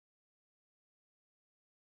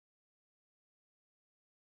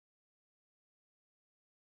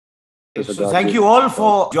So thank you all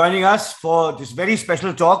for joining us for this very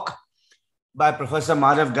special talk by Professor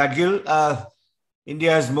Madhav Gadgil,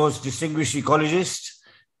 India's most distinguished ecologist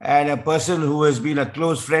and a person who has been a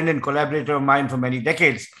close friend and collaborator of mine for many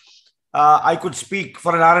decades. I could speak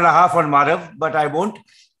for an hour and a half on Madhav, but I won't.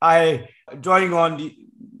 Drawing on the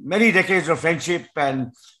many decades of friendship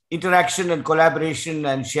and interaction and collaboration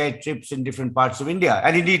and shared trips in different parts of India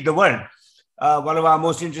and indeed the world. One of our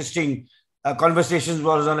most interesting conversations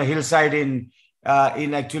was on a hillside in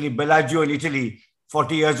actually Bellagio in Italy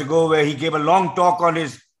 40 years ago, where he gave a long talk on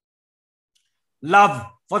his love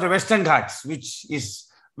for the Western Ghats, which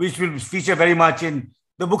will feature very much in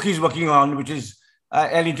the book he's working on, which is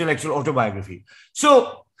an intellectual autobiography.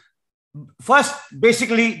 So first,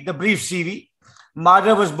 basically the brief CV.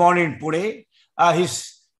 Madhav was born in Pune.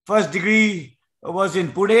 His first degree was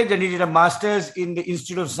in Pune. Then he did a master's in the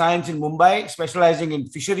Institute of Science in Mumbai, specializing in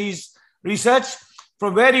fisheries research,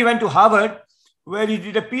 from where he went to Harvard, where he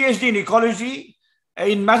did a PhD in ecology,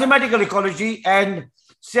 in mathematical ecology, and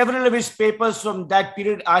several of his papers from that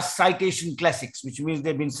period are citation classics, which means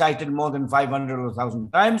they've been cited more than 500 or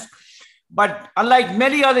 1,000 times. But unlike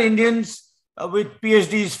many other Indians with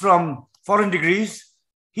PhDs from foreign degrees,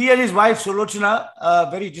 he and his wife Sulochana,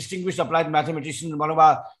 a very distinguished applied mathematician, one of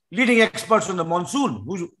our leading experts on the monsoon,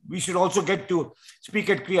 who we should also get to speak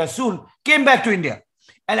at Krea soon, came back to India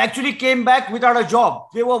and actually came back without a job.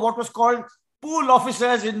 They were what was called pool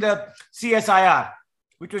officers in the CSIR,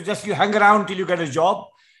 which was just you hang around till you get a job.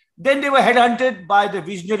 Then they were headhunted by the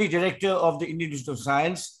visionary director of the Indian Institute of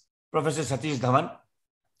Science, Professor Satish Dhawan,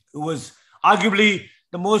 who was arguably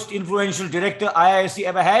the most influential director IISc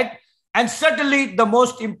ever had, and certainly the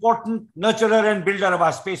most important nurturer and builder of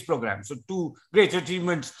our space program. So two great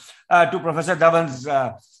achievements to Professor Dhawan's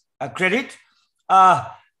credit.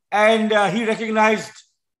 And he recognized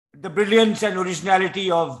the brilliance and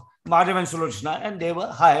originality of Madhav and Sulochana, and they were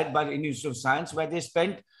hired by the Indian Institute of Science, where they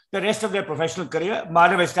spent the rest of their professional career.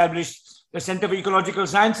 Madhav established the Center for Ecological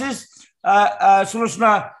Sciences.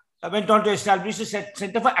 Sulochana went on to establish the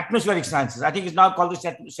Center for Atmospheric Sciences. I think it's now called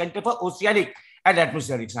the Center for Oceanic and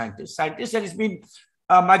Atmospheric Sciences. And it's been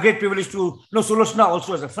my great privilege to know Sulochana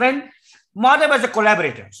also as a friend, Madhav as a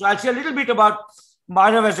collaborator. So I'll say a little bit about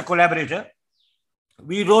Madhav as a collaborator.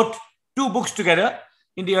 We wrote two books together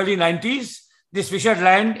in the early 90s, This Fissured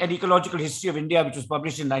Land, An Ecological History of India, which was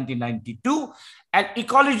published in 1992, and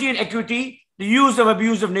Ecology and Equity, The Use of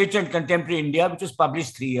Abuse of Nature in Contemporary India, which was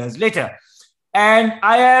published 3 years later. And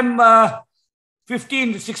I am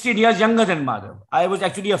 15, 16 years younger than Madhav. I was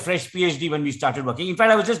actually a fresh PhD when we started working. In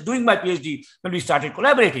fact, I was just doing my PhD when we started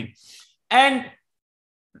collaborating. And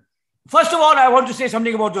first of all, I want to say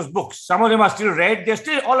something about those books. Some of them are still read. They're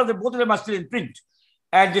still, both of them are still in print.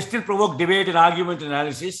 And they still provoke debate and argument and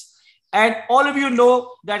analysis. And all of you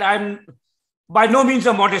know that I'm by no means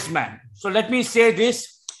a modest man. So let me say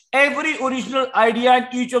this. Every original idea in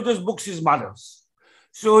each of those books is Madhav's.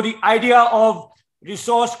 So the idea of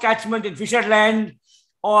resource catchment in fissured land,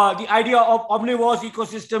 or the idea of omnivores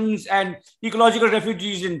ecosystems and ecological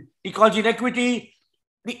refugees in ecology and equity,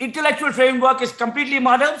 the intellectual framework is completely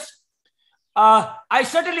Madhav's. I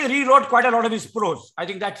certainly rewrote quite a lot of his prose. I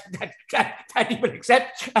think that he will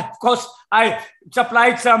accept. Of course, I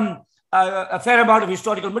supplied a fair amount of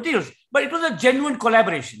historical materials, but it was a genuine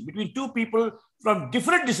collaboration between two people from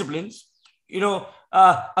different disciplines,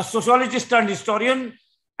 a sociologist turned historian,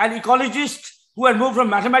 an ecologist who had moved from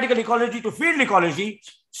mathematical ecology to field ecology.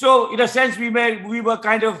 So in a sense, we were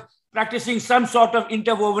kind of practicing some sort of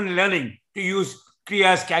interwoven learning, to use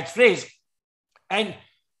Krea's catchphrase. And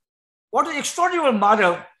what is extraordinary about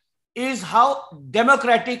Madhav is how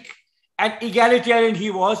democratic and egalitarian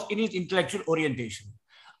he was in his intellectual orientation.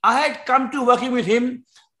 I had come to working with him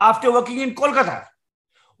after working in Kolkata,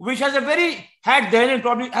 which had then and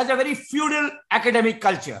probably has a very feudal academic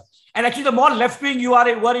culture. And actually, the more left-wing you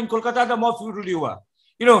were in Kolkata, the more feudal you were.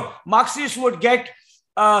 Marxists would get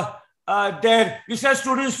their research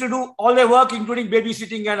students to do all their work, including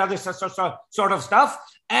babysitting and other sort of stuff.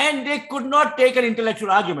 And they could not take an intellectual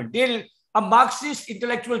argument. A Marxist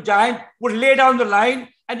intellectual giant would lay down the line,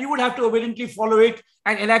 and you would have to obediently follow it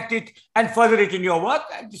and enact it and further it in your work.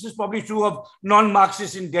 And this is probably true of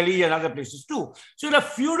non-Marxists in Delhi and other places too. So in a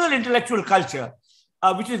feudal intellectual culture,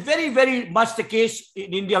 which is very, very much the case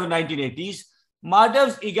in India of the 1980s,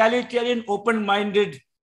 Madhav's egalitarian, open-minded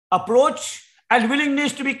approach and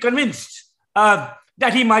willingness to be convinced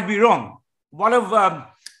that he might be wrong. One of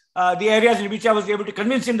the areas in which I was able to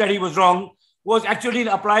convince him that he was wrong was actually in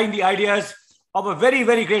applying the ideas of a very,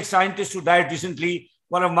 very great scientist who died recently,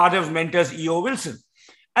 one of Madhav's mentors, E.O. Wilson.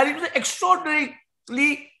 And it was an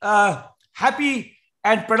extraordinarily happy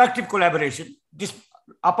and productive collaboration, this,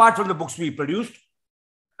 apart from the books we produced.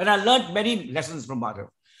 And I learned many lessons from Madhav.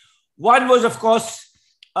 One was, of course,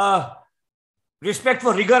 respect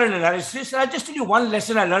for rigor and analysis. And I'll just tell you one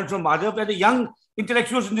lesson I learned from Madhav, and the young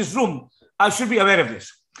intellectuals in this room should be aware of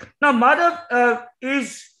this. Now, Madhav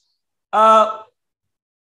is a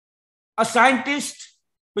scientist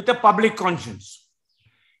with a public conscience.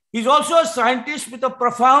 He's also a scientist with a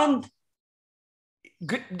profound,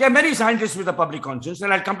 there are many scientists with a public conscience,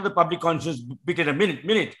 and I'll come to the public conscience bit in a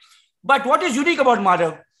minute. But what is unique about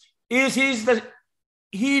Madhav is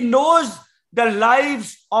he knows the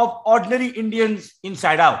lives of ordinary Indians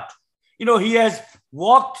inside out. You know, he has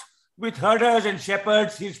walked with herders and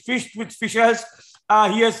shepherds. He's fished with fishers.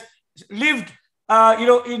 He has lived,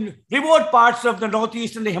 in remote parts of the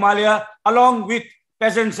Northeast and the Himalaya, along with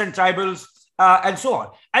peasants and tribals, and so on.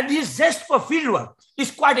 And his zest for fieldwork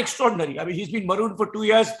is quite extraordinary. I mean, he's been marooned for 2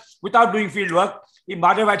 years without doing fieldwork.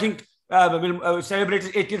 Madhav, I think, will celebrate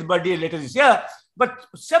his 80th birthday later this year. But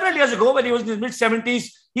several years ago, when he was in his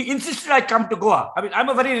mid-70s, he insisted I come to Goa. I mean, I'm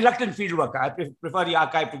a very reluctant field worker. I prefer the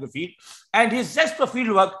archive to the field. And his zest for field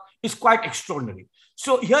work is quite extraordinary.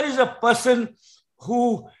 So here is a person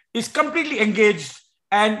who is completely engaged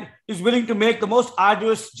and is willing to make the most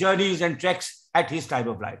arduous journeys and treks at his time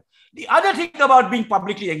of life. The other thing about being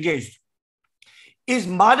publicly engaged is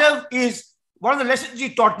Madhav is one of the lessons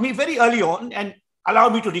he taught me very early on, and allow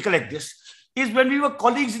me to recollect this, is when we were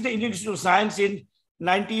colleagues in the Indian Institute of Science in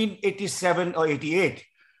 1987 or 88.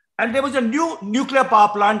 And there was a new nuclear power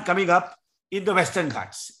plant coming up in the Western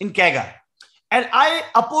Ghats, in Krea. And I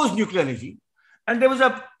opposed nuclear energy. And there was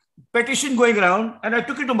a petition going around, and I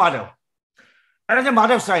took it to Madhav. And I said,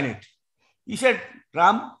 Madhav, sign it. He said,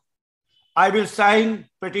 Ram, I will sign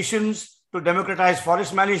petitions to democratize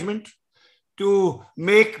forest management, to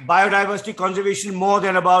make biodiversity conservation more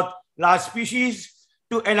than about large species,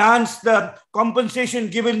 to enhance the compensation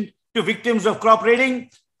given to victims of crop raiding,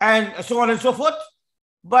 and so on and so forth.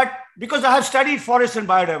 But because I have studied forests and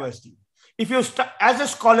biodiversity, if you, as a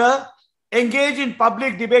scholar, engage in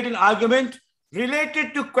public debate and argument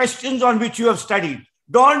related to questions on which you have studied,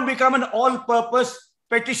 don't become an all-purpose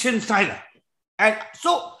petition signer. And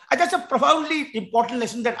so that's a profoundly important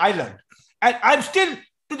lesson that I learned. And I'm still,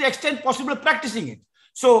 to the extent possible, practicing it.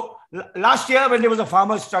 So last year, when there was a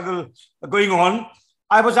farmer's struggle going on,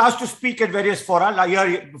 I was asked to speak at various fora,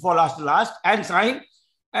 year before last, and sign.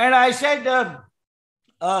 And I said,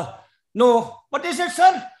 no. But they said,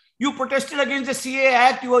 sir, you protested against the CA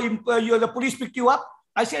Act, the police picked you up.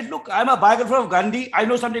 I said, look, I'm a biographer of Gandhi. I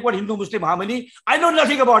know something about Hindu-Muslim harmony. I know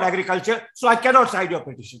nothing about agriculture, so I cannot sign your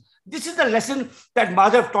petition. This is the lesson that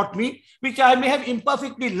Madhav taught me, which I may have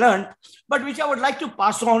imperfectly learned, but which I would like to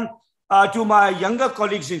pass on to my younger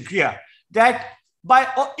colleagues in Krea, that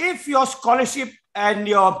if your scholarship and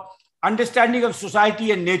your understanding of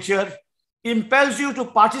society and nature impels you to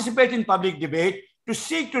participate in public debate, to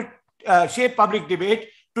seek to shape public debate,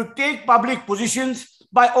 to take public positions,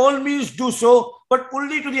 by all means do so, but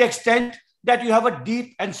only to the extent that you have a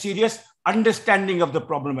deep and serious understanding of the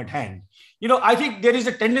problem at hand. You know, I think there is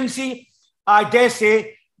a tendency, I dare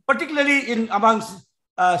say, particularly amongst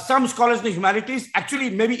some scholars in the humanities, actually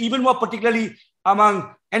maybe even more particularly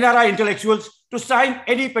among NRI intellectuals, to sign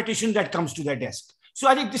any petition that comes to their desk. So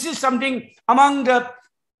I think this is something among the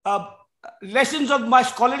lessons of my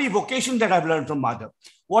scholarly vocation that I've learned from Madhav.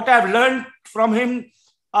 What I've learned from him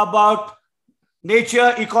about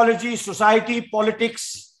nature, ecology, society,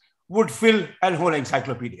 politics would fill a whole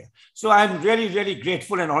encyclopedia. So I'm really, really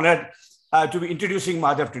grateful and honored to be introducing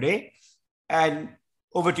Madhav today. And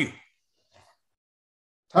over to you.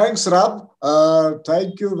 Thanks, Ram.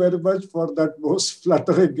 Thank you very much for that most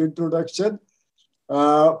flattering introduction.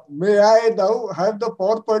 May I now have the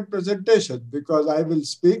PowerPoint presentation, because I will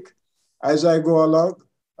speak as I go along,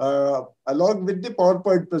 along with the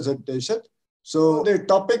PowerPoint presentation. So the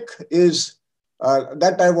topic is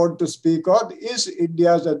that I want to speak on is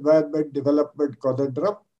India's environment development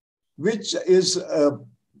conundrum, which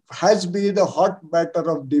has been a hot matter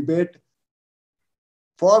of debate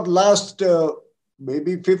for last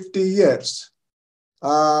maybe 50 years.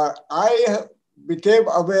 I became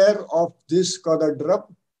aware of this conundrum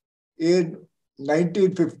in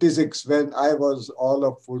 1956 when I was all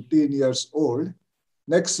of 14 years old.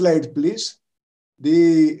 Next slide, please.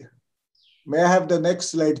 May I have the next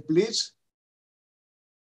slide, please?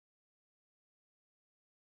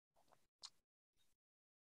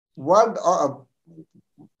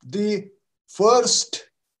 The first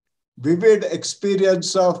vivid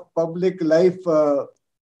experience of public life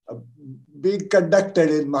being conducted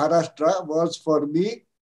in Maharashtra was for me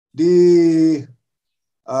the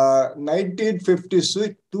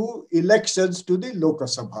 1952 elections to the Lok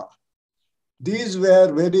Sabha. These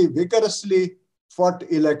were very vigorously fought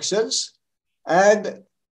elections, and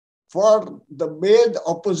for the main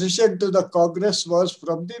opposition to the Congress was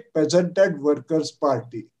from the Peasant and Workers'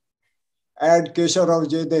 Party. And Keshav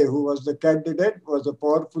Jede, who was the candidate, was a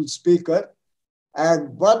powerful speaker.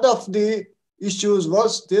 And one of the issues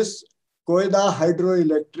was this Koyna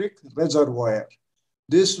hydroelectric reservoir.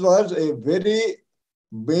 This was a very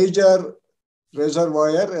major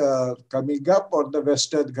reservoir coming up on the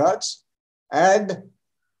Western Ghats, and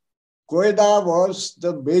Koyna was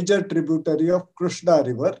the major tributary of Krishna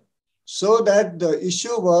River. So that the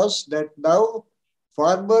issue was that now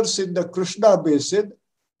farmers in the Krishna basin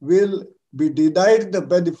will be denied the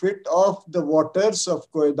benefit of the waters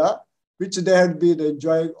of Koyna, which they had been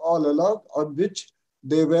enjoying all along, on which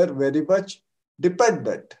they were very much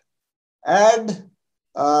dependent. And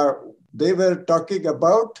they were talking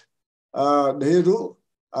about Nehru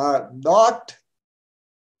not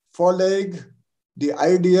following the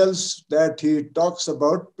ideals that he talks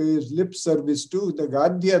about, pays lip service to, the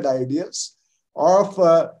Gandhian ideals of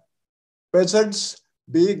peasants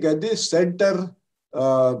being at the center,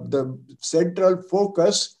 the central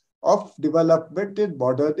focus of development in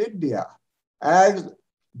modern India. And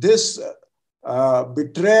this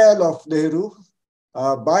betrayal of Nehru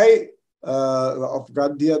of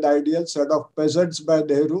Gandhian ideals and of peasants by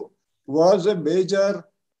Nehru was a major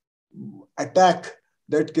attack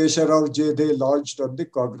that Keshav Jede launched on the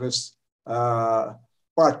Congress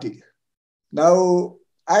party. Now,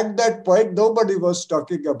 at that point, nobody was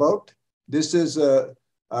talking about, this is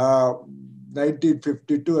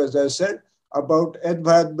 1952, as I said, about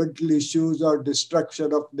environmental issues or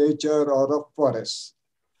destruction of nature or of forests.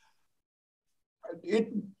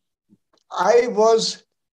 I was,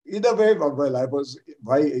 in a way, well, I was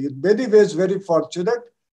in many ways very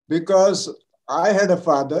fortunate, because I had a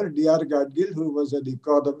father, D.R. Gadgil, who was an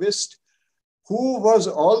economist, who was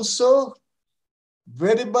also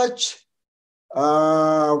very much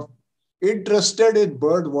interested in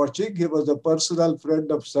bird watching. He was a personal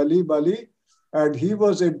friend of Salim Ali, and he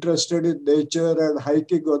was interested in nature and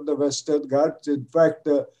hiking on the Western Ghats. In fact,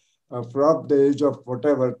 from the age of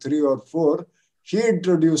whatever, 3 or 4, he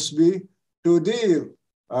introduced me to the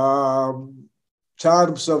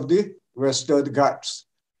charms of the Western Ghats.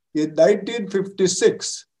 In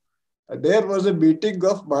 1956, there was a meeting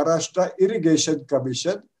of Maharashtra Irrigation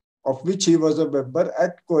Commission, of which he was a member,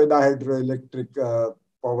 at Koyna hydroelectric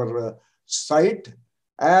power site.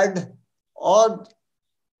 And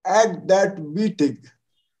at that meeting,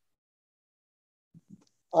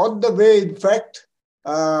 on the way, in fact,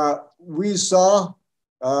 we saw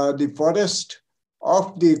the forest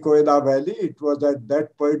of the Koyna Valley. It was at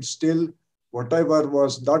that point still, whatever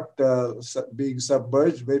was not being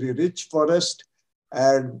submerged, very rich forest.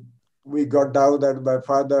 And we got down, and my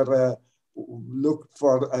father looked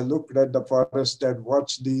at the forest and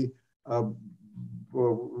watched the,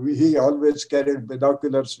 he always carried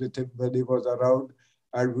binoculars with him when he was around,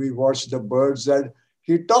 and we watched the birds, and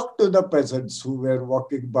he talked to the peasants who were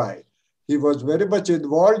walking by. He was very much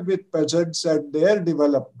involved with peasants and their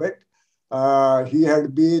development. He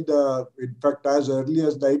had been, in fact, as early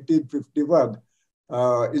as 1951,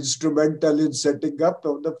 instrumental in setting up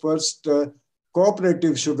of the first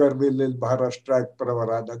cooperative sugar mill in Maharashtra at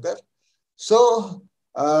Pravaranagar. So,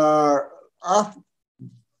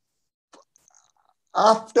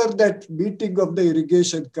 after that meeting of the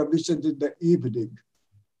Irrigation Commission in the evening,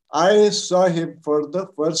 I saw him for the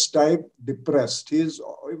first time depressed. He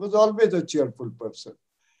was always a cheerful person.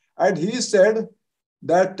 And he said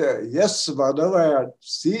that, yes, Madhav, I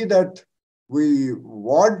see that we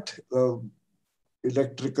want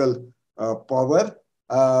electrical power.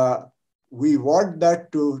 We want that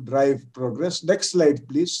to drive progress. Next slide,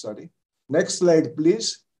 please. Sorry. Next slide,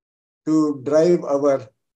 please. To drive our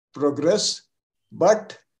progress.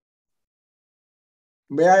 But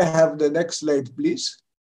may I have the next slide, please?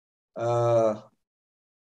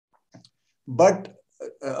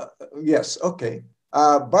 Yes, okay.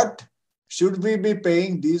 But should we be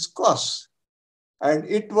paying these costs? And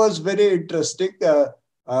it was very interesting,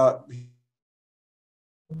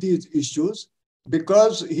 these issues,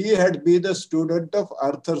 because he had been a student of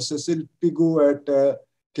Arthur Cecil Pigou at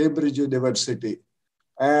Cambridge University.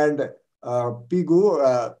 And Pigou,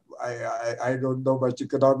 I don't know much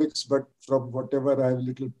economics, but from whatever I've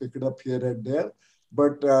little picked up here and there,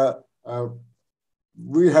 but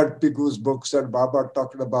we had Pigou's books, and Baba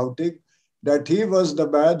talked about it, that he was the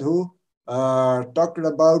man who talked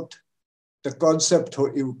about the concept,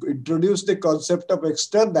 who introduced the concept of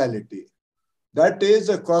externality. That is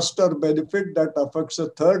a cost or benefit that affects a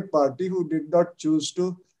third party who did not choose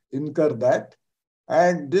to incur that.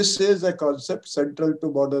 And this is a concept central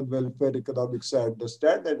to modern welfare economics, I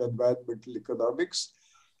understand, and environmental economics.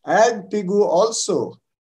 And Pigou also,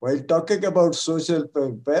 while talking about social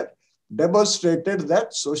welfare, demonstrated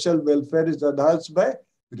that social welfare is enhanced by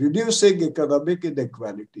reducing economic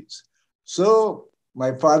inequalities. So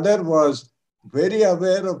my father was very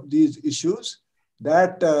aware of these issues,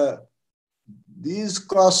 that these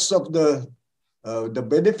costs of the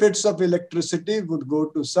benefits of electricity would go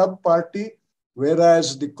to some party,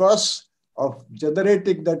 whereas the costs of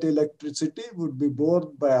generating that electricity would be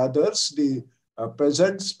borne by others, the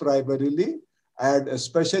peasants primarily, and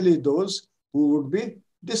especially those who would be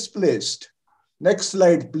displaced. Next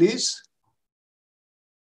slide, please.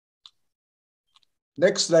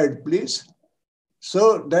 Next slide, please.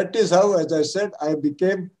 So that is how, as I said, I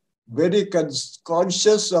became very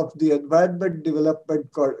conscious of the environment development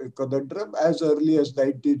conundrum as early as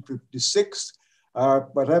 1956,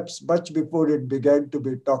 perhaps much before it began to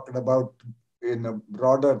be talked about in a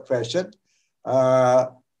broader fashion.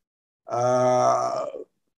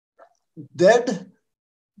 Then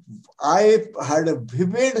I had a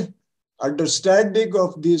vivid understanding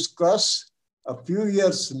of these costs a few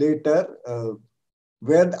years later,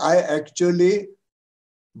 when I actually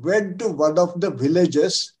went to one of the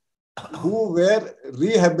villages who were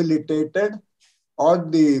rehabilitated on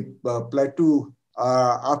the plateau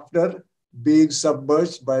after being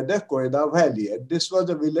submerged by the Koyna Valley. And this was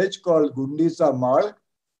a village called Gundisa Mal.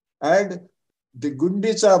 And the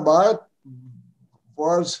Gundisa Mal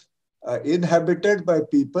was inhabited by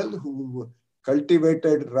people who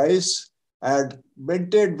cultivated rice and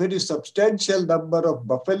maintained very substantial number of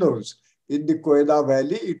buffaloes in the Koyna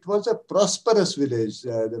Valley. It was a prosperous village.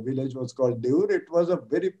 The village was called Deur. It was a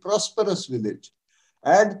very prosperous village.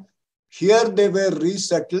 And here they were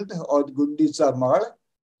resettled on Gundisa Mal.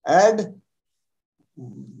 And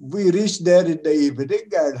we reached there in the evening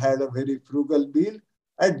and had a very frugal meal.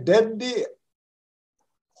 And then the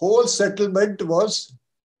whole settlement was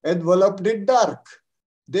enveloped in dark.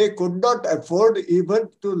 They could not afford even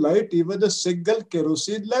to light even a single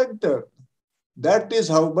kerosene lantern. That is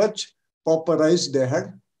how much pauperized they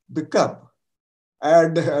had become.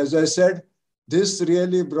 And as I said, this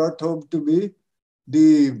really brought home to me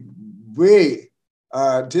the way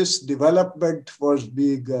this development was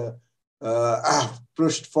being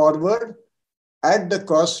pushed forward at the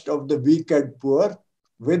cost of the weak and poor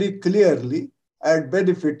very clearly, and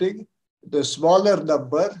benefiting the smaller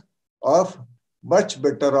number of much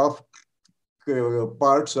better off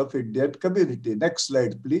parts of Indian community. Next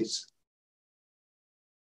slide, please.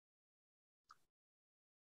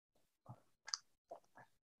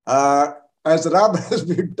 As Ram has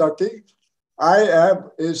been talking, I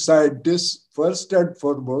am a scientist first and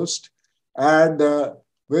foremost, and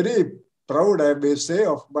very proud, I may say,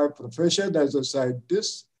 of my profession as a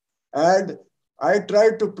scientist. And I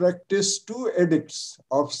try to practice two edicts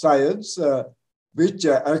of science, which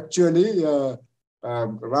actually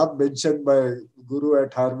Ram mentioned my guru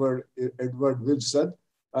at Harvard, Edward Wilson.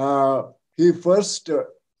 He first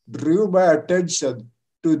drew my attention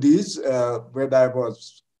to these when I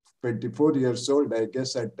was 24 years old, I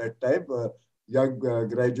guess, at that time, a young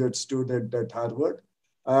graduate student at Harvard.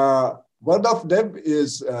 One of them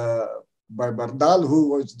is by Bardal, who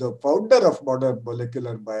was the founder of modern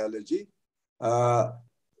molecular biology,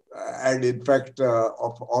 and in fact,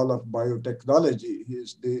 of all of biotechnology. He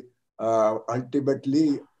is the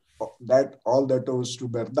ultimately that all that owes to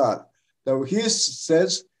Bardal. Now, he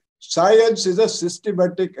says, science is a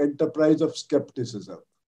systematic enterprise of skepticism.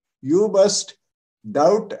 You must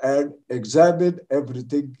doubt and examine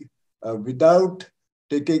everything without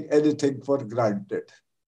taking anything for granted.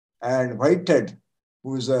 And Whitehead,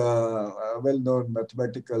 who is a well-known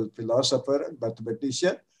mathematical philosopher and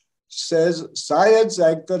mathematician, says science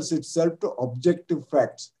anchors itself to objective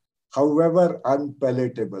facts, however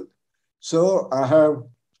unpalatable. So I have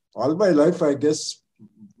all my life, I guess,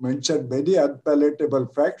 mentioned many unpalatable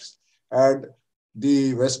facts, and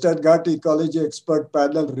the Western Ghat Ecology Expert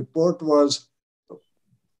Panel report was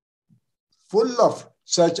full of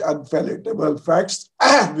such unpalatable facts,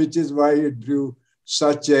 which is why it drew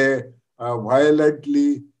such a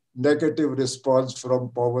violently negative response from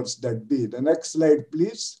powers that be. The next slide,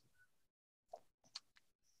 please.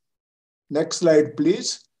 Next slide,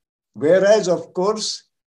 please. Whereas, of course,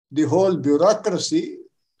 the whole bureaucracy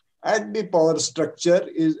and the power structure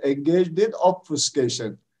is engaged in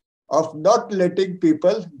obfuscation of not letting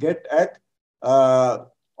people get at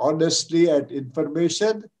honestly at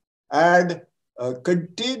information, and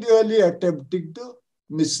continually attempting to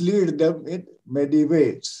mislead them in many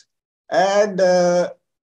ways. And the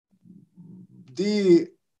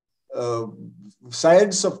uh,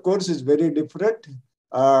 science, of course, is very different.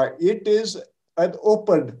 It is an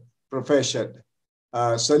open profession.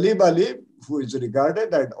 Salim Ali, who is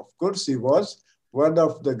regarded, and of course he was one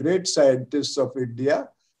of the great scientists of India,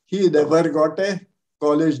 he never got a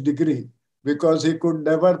college degree because he could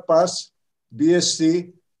never pass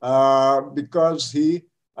BSc because he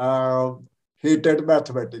hated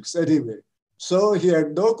mathematics anyway. So he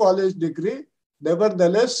had no college degree.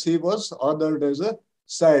 Nevertheless, he was honored as a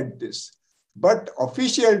scientist. But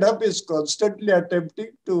officialdom is constantly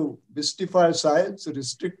attempting to mystify science,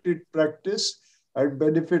 restrict its practice, and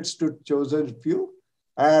benefits to chosen few.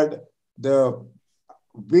 And the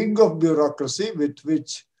wing of bureaucracy with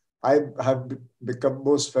which I have become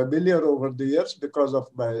most familiar over the years because of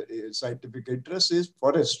my scientific interest is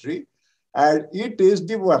forestry. And it is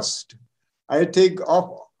the worst. I think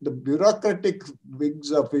of the bureaucratic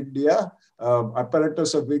wings of India,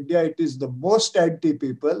 apparatus of India, it is the most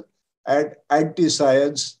anti-people and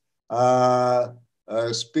anti-science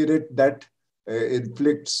spirit that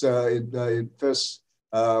inflicts, infests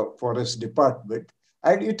forest department.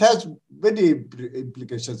 And it has many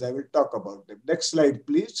implications. I will talk about them. Next slide,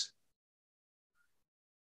 please.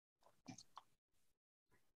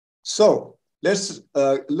 So let's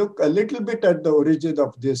look a little bit at the origin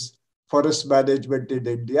of this forest management in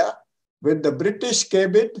India. When the British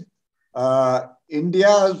came in,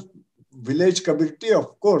 India's village community,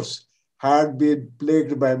 of course, had been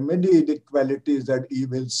plagued by many inequalities and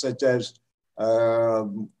evils such as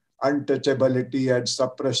untouchability and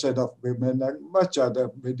suppression of women and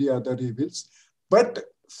many other evils. But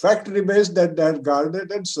fact remains that they had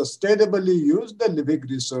guarded and sustainably used the living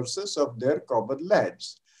resources of their common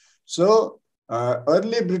lands. So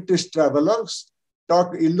early British travelers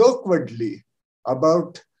talk eloquently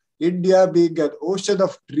about India being an ocean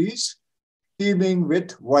of trees teeming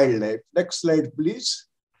with wildlife. Next slide, please.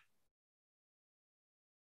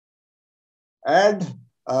 And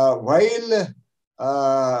while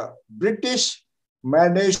British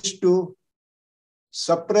managed to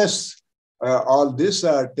suppress all this,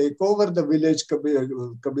 take over the village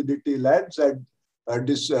community lands and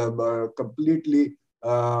completely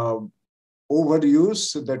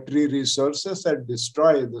overuse the tree resources and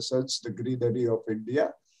destroy, in the sense, the greenery of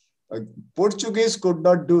India. Portuguese could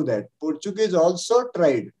not do that. Portuguese also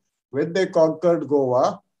tried, when they conquered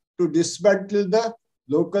Goa, to dismantle the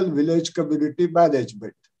local village community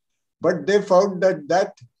management. But they found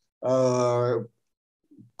that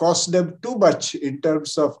cost them too much in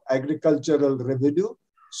terms of agricultural revenue.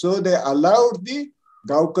 So they allowed the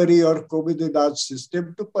Gaukari or Communal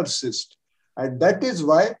system to persist. And that is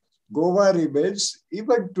why Goa remains,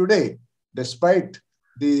 even today, despite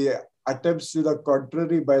the attempts to the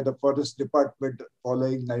contrary by the Forest Department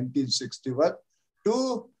following 1961,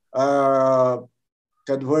 to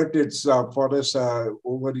convert its forests,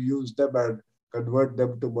 overuse them and convert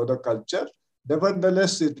them to monoculture.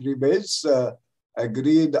 Nevertheless, it remains a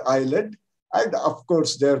green island and, of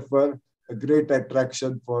course, therefore, a great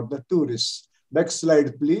attraction for the tourists. Next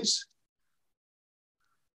slide, please.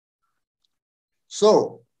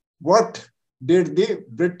 So, what did the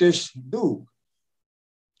British do?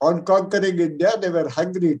 On conquering India, they were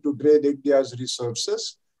hungry to drain India's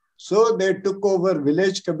resources. So they took over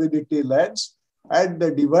village community lands, and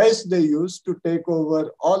the device they used to take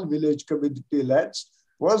over all village community lands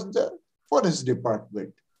was the Forest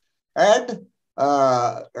Department. And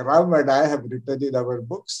Ram and I have written in our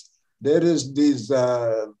books, there is this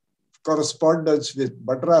correspondence with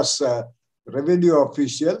Madras revenue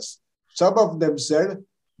officials. Some of them said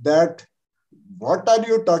that, what are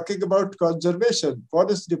you talking about conservation?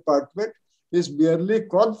 Forest Department is merely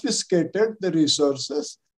confiscated the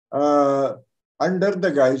resources under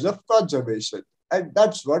the guise of conservation. And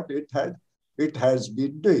that's what it has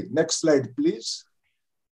been doing. Next slide, please.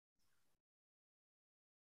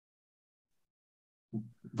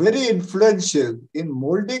 Very influential in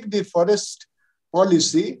molding the forest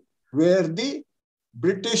policy were the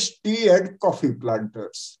British tea and coffee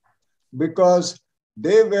planters, because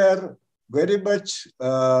they were very much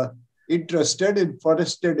interested in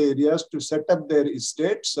forested areas to set up their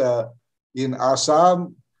estates in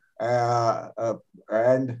Assam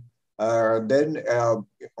and then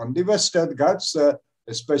on the Western Ghats,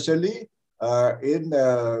 especially in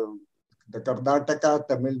the Karnataka,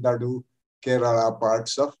 Tamil Nadu, Kerala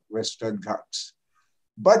parts of Western Ghats.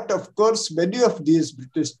 But of course, many of these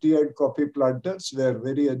British tea and coffee planters were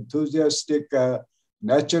very enthusiastic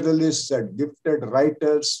naturalists and gifted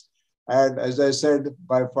writers. And as I said,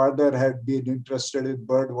 my father had been interested in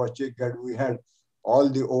bird watching, and we had all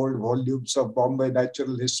the old volumes of Bombay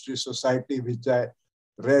Natural History Society, which I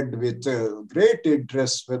read with great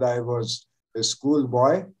interest when I was a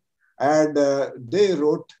schoolboy. And they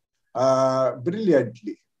wrote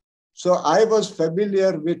brilliantly. So I was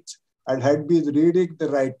familiar with and had been reading the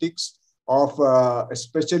writings of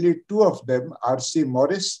especially two of them, R.C.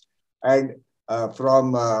 Morris and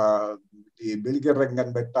from the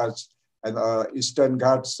Bilgirangan Bettas and Eastern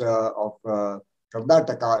Ghats of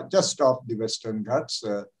Karnataka, just off the Western Ghats,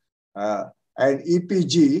 and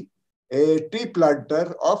EPG, a tree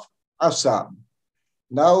planter of Assam.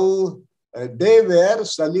 Now, they were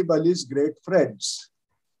Salim Ali's great friends,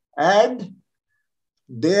 and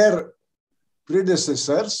their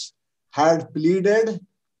predecessors had pleaded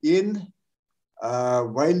in,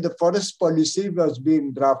 while the forest policy was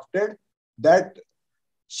being drafted, that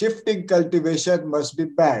shifting cultivation must be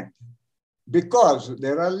banned, because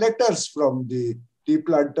there are letters from the Tea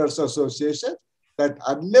Planters Association that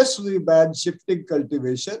unless we ban shifting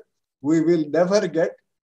cultivation, we will never get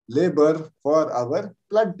labor for our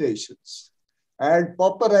plantations, and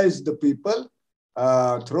pauperize the people,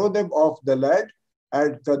 throw them off the land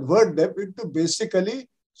and convert them into basically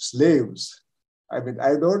slaves. I mean,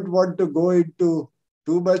 I don't want to go into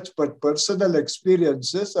too much, but personal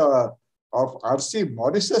experiences of R.C.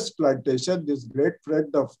 Morris's plantation, this great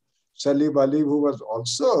friend of Salim Ali, who was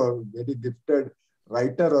also a very gifted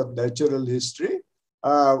writer on natural history.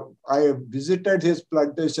 I visited his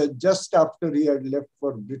plantation just after he had left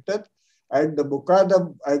for Britain, and the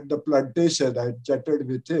Mukadam at the plantation, I chatted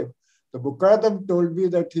with him. The Mukadam told me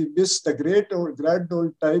that he missed the grand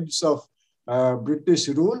old times of British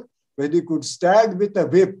rule, when he could stand with a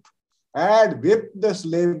whip and whip this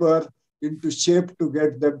labor into shape to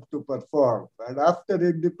get them to perform. And after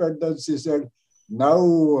independence, he said,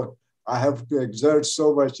 now I have to exert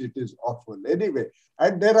so much, it is awful. Anyway,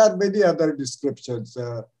 and there are many other descriptions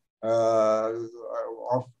of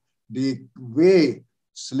the way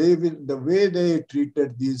the way they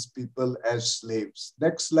treated these people as slaves.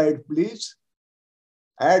 Next slide, please.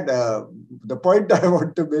 And the point I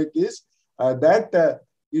want to make is that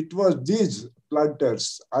it was these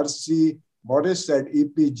planters, R.C. Morris and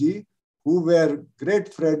EPG, who were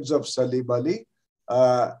great friends of Salim Ali,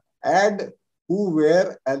 and who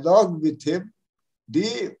were, along with him,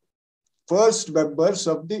 the first members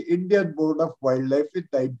of the Indian Board of Wildlife in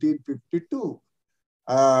 1952.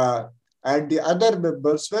 And the other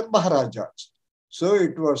members were Maharajas. So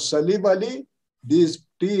it was Salim Ali, these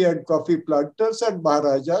tea and coffee planters, and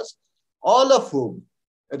Maharajas, all of whom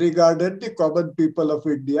regarded the common people of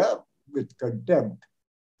India with contempt,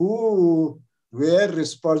 who were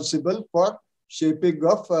responsible for shaping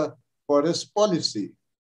of forest policy.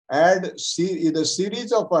 And in a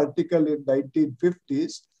series of articles in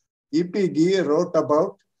 1950s, EPG wrote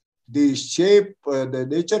about the shape the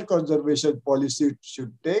nature conservation policy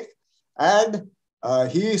should take, and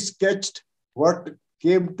he sketched what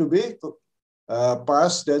came to be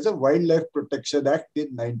passed as a Wildlife Protection Act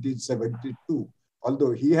in 1972.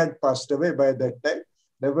 Although he had passed away by that time,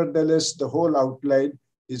 nevertheless, the whole outline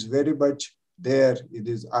is very much there in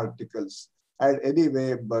his articles. And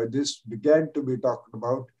anyway, this began to be talked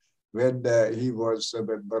about when he was a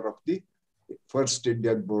member of the first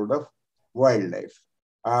Indian Board of Wildlife.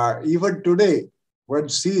 Even today, one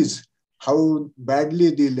sees how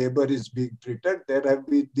badly the labor is being treated. There have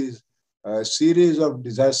been these series of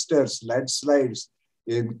disasters, landslides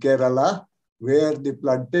in Kerala, where the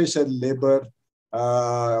plantation labor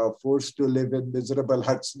forced to live in miserable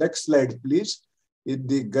huts. Next slide, please. In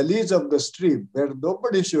the gullies of the stream, where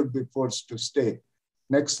nobody should be forced to stay.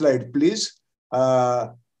 Next slide, please.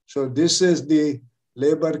 So this is the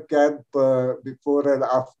labor camp before and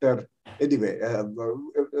after. Anyway,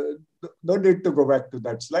 no need to go back to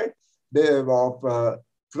that slide. They have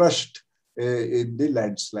crushed in the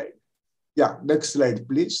landslide. Yeah, next slide,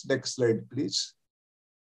 please. Next slide, please.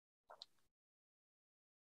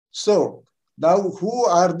 So now, who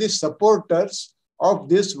are the supporters of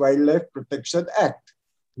this Wildlife Protection Act,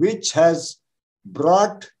 which has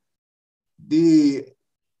brought the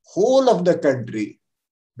whole of the country,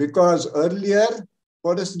 because earlier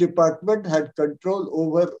Forest Department had control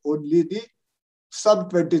over only the some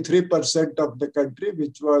 23% of the country,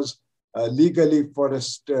 which was legally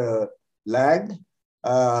forest land,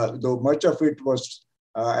 though much of it was,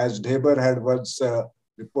 as Debar had once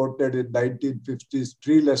reported in 1950s,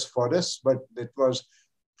 treeless forests, but it was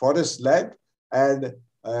forest land. And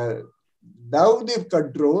now they've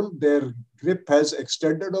controlled, their grip has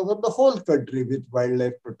extended over the whole country with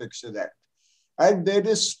Wildlife Protection Act. And there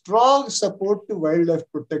is strong support to Wildlife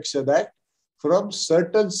Protection Act from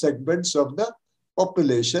certain segments of the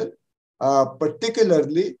population,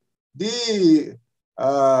 particularly the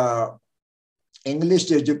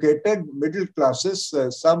English educated middle classes,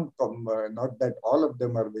 not that all of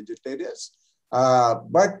them are vegetarians,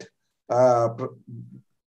 but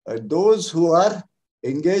those who are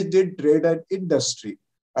engaged in trade and industry,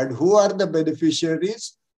 and who are the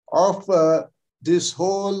beneficiaries of this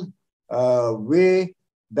whole way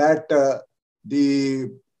that the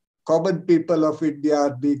common people of India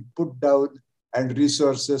are being put down and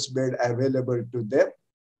resources made available to them.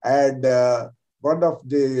 And one of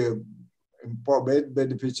the main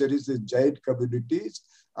beneficiaries is Jain communities.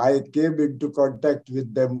 I came into contact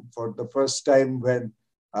with them for the first time when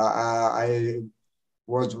I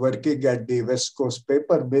was working at the West Coast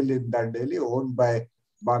paper mill in Dandeli, owned by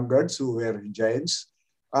Bangards who were Jains,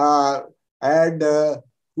 and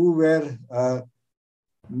who were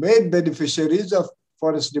made beneficiaries of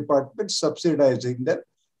forest department subsidizing them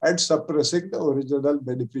and suppressing the original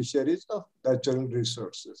beneficiaries of natural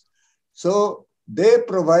resources. So they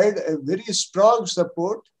provide a very strong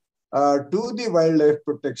support to the Wildlife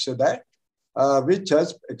Protection Act, which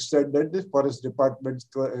has extended the forest department's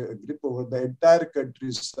grip over the entire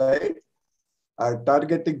countryside,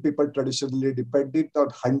 targeting people traditionally dependent on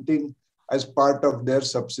hunting as part of their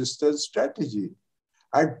subsistence strategy.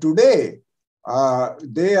 And today,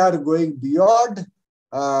 they are going beyond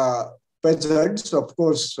peasants. Of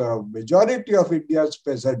course, majority of India's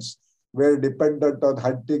peasants were dependent on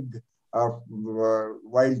hunting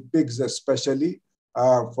wild pigs, especially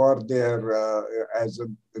for their as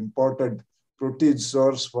an important protein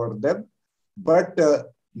source for them. But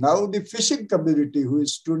now the fishing community, who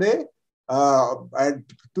is today and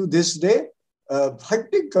to this day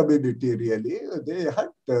hunting community, really, they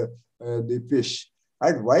hunt the fish.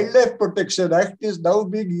 And Wildlife Protection Act is now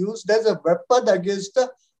being used as a weapon against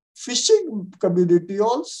the fishing community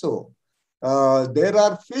also. There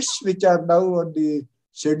are fish which are now on the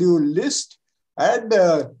scheduled list, and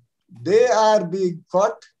they are being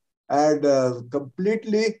caught and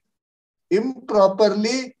completely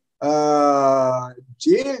improperly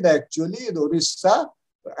jailed actually in Orissa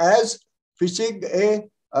as fishing a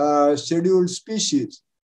scheduled species.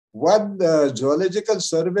 One Zoological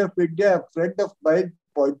Survey of India, a friend of mine,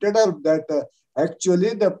 pointed out that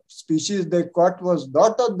actually the species they caught was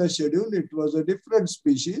not on the schedule, it was a different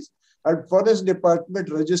species, and Forest Department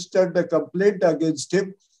registered a complaint against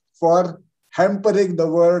him for hampering the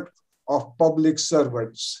work of public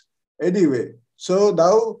servants. Anyway, so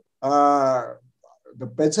now the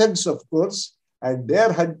peasants, of course, and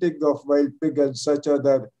their hunting of wild pig and such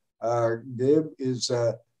other game is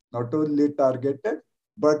not only targeted,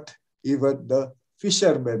 but even the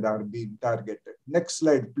fishermen are being targeted. Next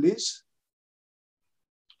slide, please.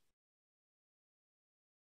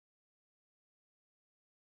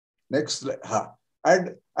 Next slide.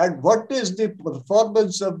 And what is the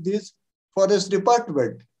performance of this forest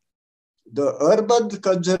department? The urban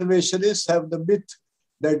conservationists have the myth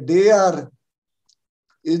that they are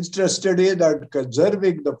interested in and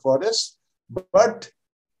conserving the forest, but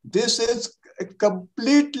this is a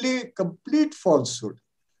complete falsehood.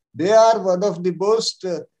 They are one of the most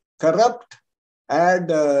corrupt and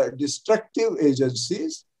destructive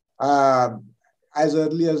agencies. As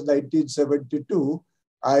early as 1972,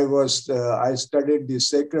 I studied the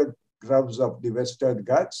sacred groves of the Western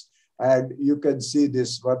Ghats, and you can see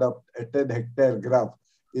this one of a 10-hectare grove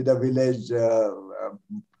in a village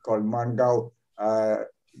called Mangaon,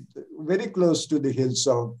 very close to the hills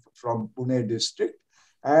from Pune district.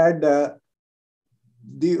 And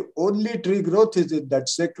the only tree growth is in that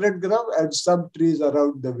sacred grove and some trees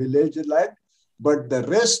around the village land, but the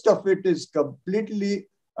rest of it is completely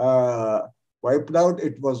wiped out.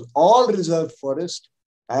 It was all reserve forest,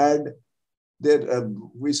 and there,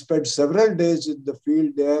 we spent several days in the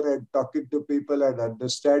field there and talking to people and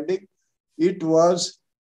understanding. It was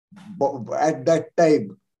at that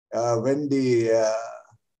time when the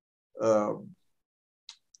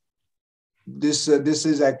this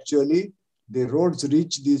is actually the roads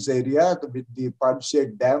reach this area with the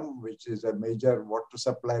Panshet Dam, which is a major water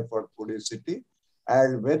supply for Pune city.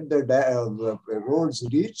 And when the roads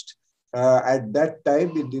reached, at that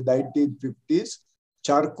time in the 1950s,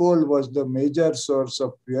 charcoal was the major source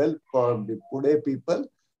of fuel for the Pune people.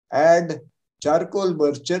 And charcoal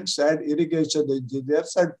merchants and irrigation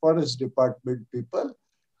engineers and forest department people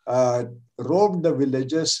roamed the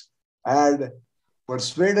villages and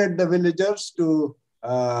persuaded the villagers to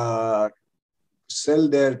sell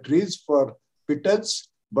their trees for pittance,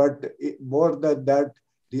 but more than that,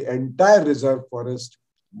 the entire reserve forest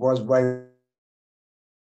was wiped.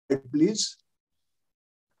 Please.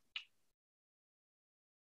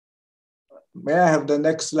 May I have the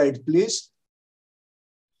next slide, please?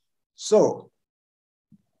 So,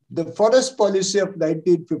 the forest policy of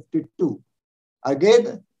 1952.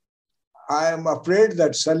 Again, I am afraid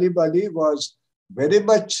that Salim Ali was very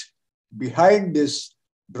much behind this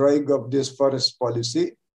drawing of this forest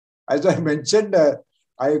policy. As I mentioned,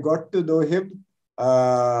 I got to know him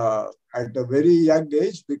at a very young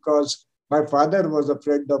age because my father was a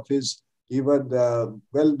friend of his even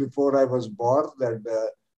well before I was born, and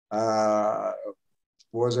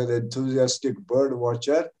was an enthusiastic bird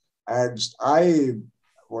watcher. And I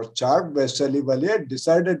was charmed by Salim Ali and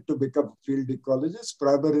decided to become a field ecologist,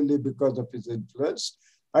 primarily because of his influence.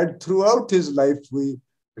 And throughout his life, we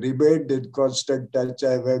remained in constant touch.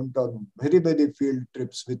 I went on very many field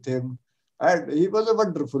trips with him. And he was a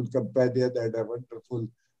wonderful companion and a wonderful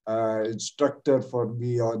instructor for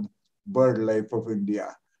me on bird life of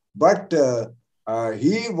India. But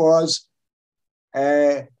he was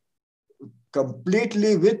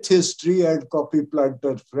completely with his tree and coffee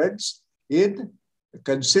planter friends in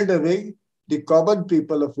considering the common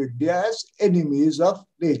people of India as enemies of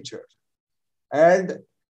nature. And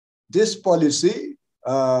this policy,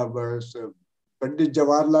 Pandit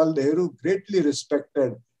Jawaharlal Nehru greatly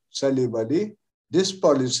respected Salim Ali. This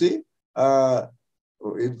policy,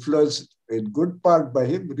 influenced in good part by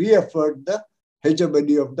him, reaffirmed the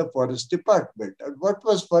hegemony of the forest department. And what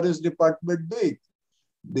was forest department doing?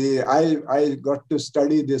 I got to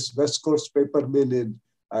study this West Coast paper mill in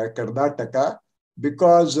Karnataka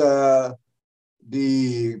because the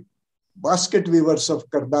basket weavers of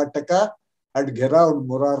Karnataka had around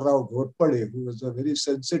Morarrao Ghorpade, who was a very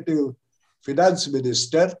sensitive finance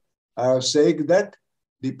minister, saying that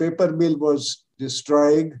the paper mill was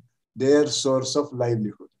destroying their source of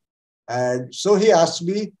livelihood. And so he asked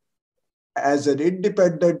me as an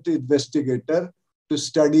independent investigator to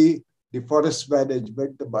study the forest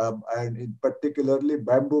management and in particularly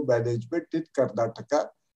bamboo management in Karnataka.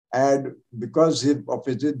 And because of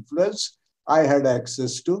his influence, I had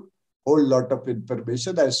access to a whole lot of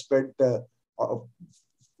information. I spent 4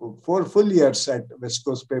 full years at West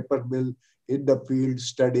Coast Paper Mill in the field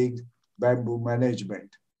studying bamboo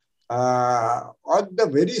management. On the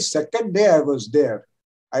very second day I was there,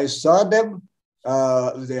 I saw them.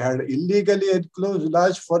 They had illegally enclosed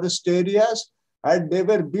large forest areas and they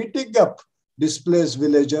were beating up displaced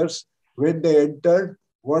villagers when they entered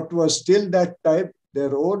what was still that time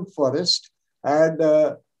their own forest. And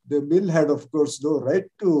the mill had, of course, no right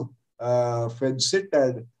to fence it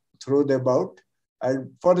and throw them out.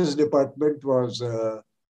 And forest department was,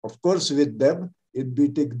 of course, with them in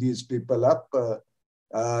beating these people up.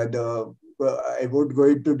 I won't go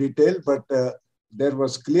into detail, but there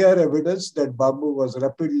was clear evidence that bamboo was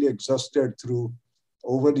rapidly exhausted through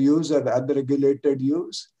overuse and unregulated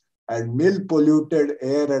use, and mill polluted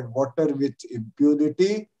air and water with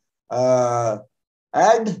impunity. And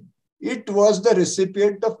it was the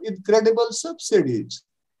recipient of incredible subsidies.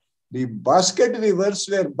 The basket weavers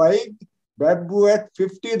were buying bamboo at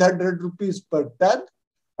 1,500 rupees per ton,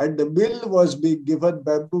 and the mill was being given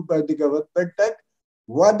bamboo by the government at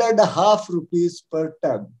 1.5 rupees per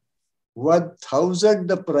ton. 1,000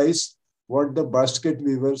 the price what the basket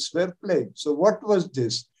weavers were paying. So what was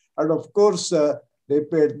this? And of course, they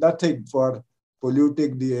paid nothing for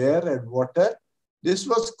polluting the air and water. This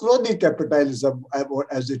was crony capitalism,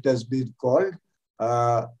 as it has been called,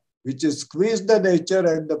 which is squeeze the nature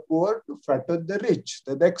and the poor to fatten the rich.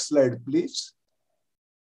 The next slide, please.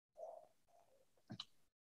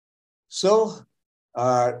 So,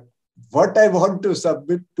 what I want to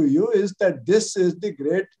submit to you is that this is the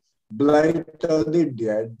great blight on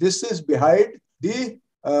India. This is behind the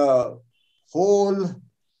whole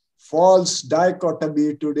false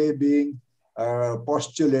dichotomy today being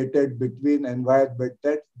postulated between environment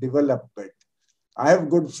and development. I have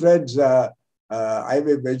good friends. I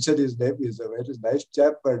may mention his name. He's a very nice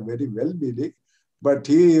chap and very well-meaning. But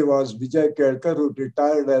he was Vijay Kelkar, who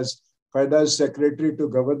retired as Finance Secretary to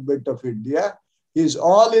Government of India. He is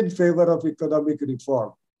all in favor of economic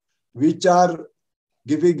reform, which are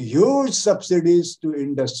giving huge subsidies to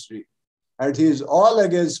industry. And he is all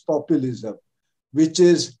against populism, which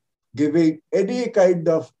is giving any kind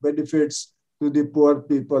of benefits to the poor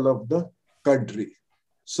people of the country.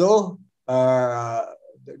 So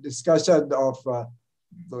the discussion of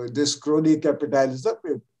this crony capitalism,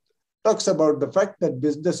 it talks about the fact that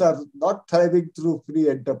business are not thriving through free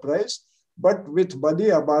enterprise, but with money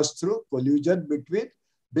amassed through collusion between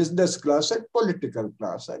business class and political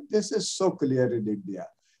class. And this is so clear in India.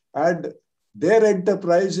 And their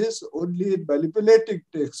enterprise is only in manipulating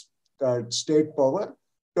state power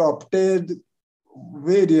to obtain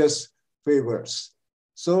various favors.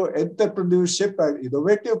 So entrepreneurship and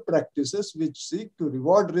innovative practices which seek to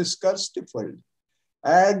reward risk are stifled.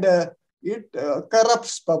 And it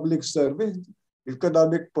corrupts public service,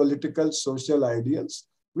 economic, political, social ideals,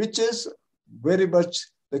 which is very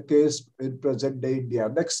much the case in present-day India.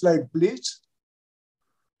 Next slide, please.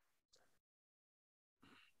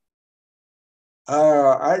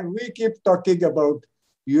 And we keep talking about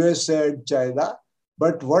USA and China,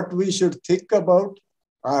 but what we should think about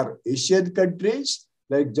are Asian countries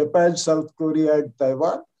like Japan, South Korea, and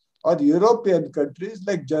Taiwan, or European countries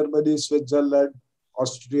like Germany, Switzerland,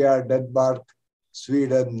 Austria, Denmark,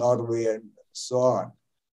 Sweden, Norway, and so on.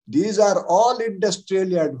 These are all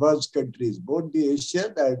industrially advanced countries, both the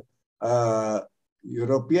Asian and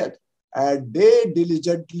European, and they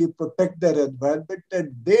diligently protect their environment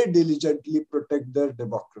and they diligently protect their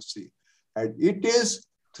democracy. And it is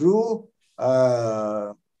through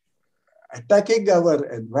attacking our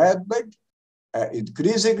environment,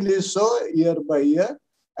 increasingly so year by year,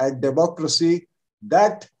 and democracy,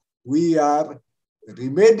 that we are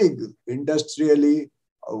remaining industrially,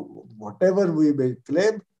 whatever we may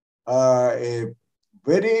claim, a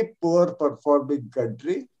very poor performing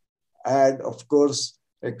country, and of course,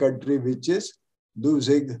 a country which is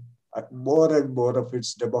losing more and more of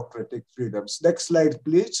its democratic freedoms. Next slide,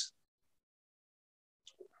 please.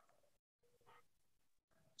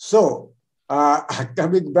 So,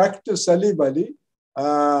 coming back to Salim Ali,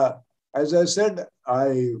 as I said,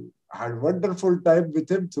 I had wonderful time with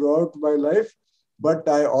him throughout my life, but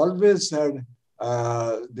I always had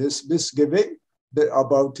this misgiving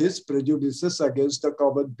about his prejudices against the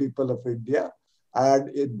common people of India. And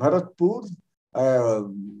in Bharatpur,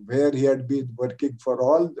 where he had been working for a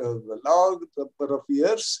long number of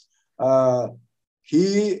years,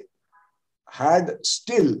 he had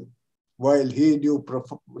still, while he knew a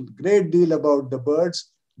great deal about the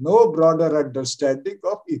birds, no broader understanding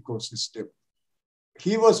of ecosystem.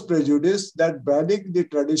 He was prejudiced that banning the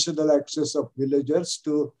traditional access of villagers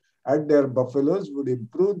to and their buffaloes would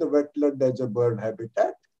improve the wetland as a bird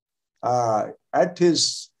habitat. At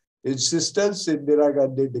his insistence, Indira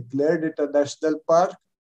Gandhi declared it a national park.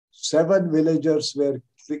 7 villagers were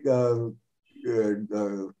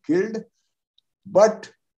killed,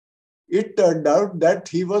 but it turned out that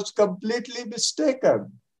he was completely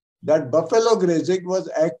mistaken, that buffalo grazing was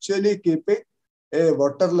actually keeping a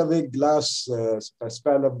water-loving glass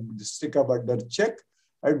sphagnum distichum under check,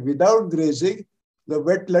 and without grazing, the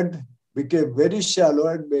wetland became very shallow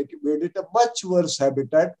and made it a much worse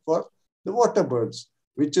habitat for the water birds,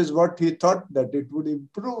 which is what he thought, that it would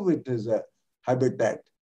improve it as a habitat.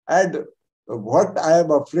 And what I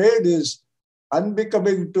am afraid is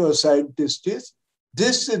unbecoming to a scientist is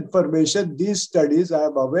this information, these studies I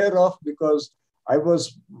am aware of because I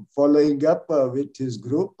was following up with his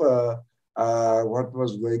group what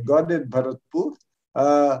was going on in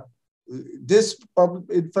Bharatpur. This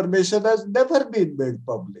information has never been made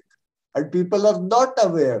public, and people are not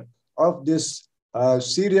aware of this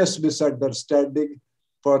serious misunderstanding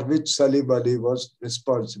for which Salim Ali was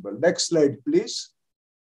responsible. Next slide, please.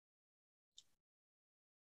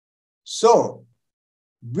 So,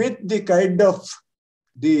 with the kind of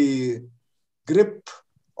the grip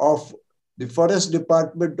of the forest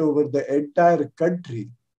department over the entire country,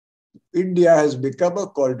 India has become a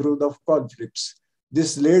cauldron of conflicts.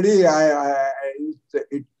 This lady,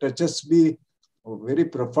 it touches me very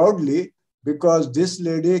profoundly because this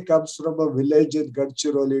lady comes from a village in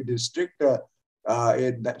Gadchiroli district.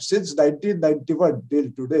 Since 1991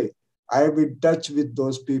 till today, I am in touch with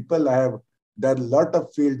those people. I have done a lot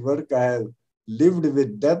of field work. I have lived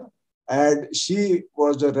with them. And she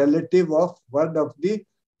was a relative of one of the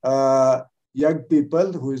young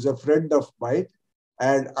people who is a friend of mine.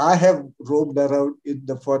 And I have roamed around in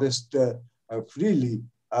the forest freely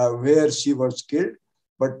where she was killed.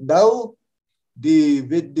 But now,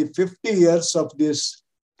 with the 50 years of this,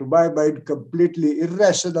 to my mind, completely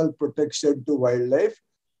irrational protection to wildlife,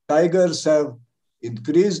 tigers have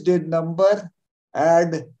increased in number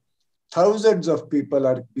and thousands of people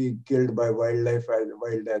are being killed by wildlife and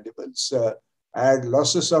wild animals. And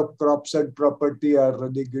losses of crops and property are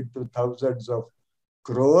running into thousands of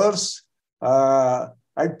crores.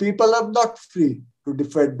 And people are not free to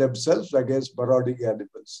defend themselves against marauding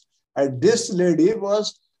animals. And this lady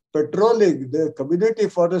was patrolling the community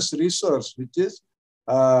forest resource, which is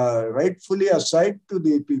rightfully assigned to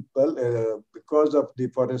the people because of the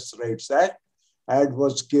Forest Rights Act, and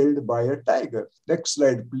was killed by a tiger. Next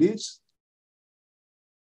slide, please.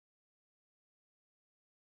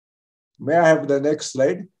 May I have the next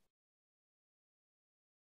slide?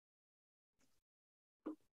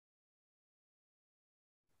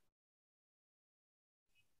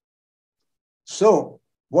 So,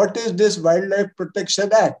 what is this Wildlife Protection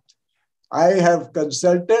Act? I have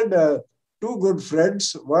consulted two good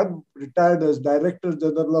friends, one retired as Director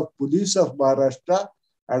General of Police of Maharashtra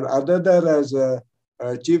and another as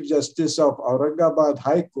Chief Justice of Aurangabad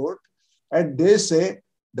High Court. And they say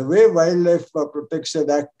the way Wildlife Protection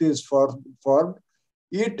Act is formed,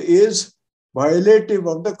 it is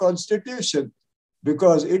violative of the Constitution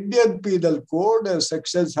because Indian Penal Code,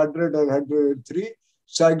 sections 100 and 103,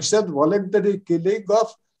 sanction voluntary killing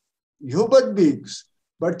of human beings.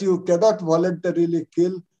 But you cannot voluntarily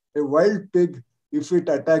kill a wild pig if it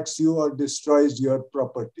attacks you or destroys your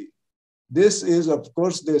property. This is, of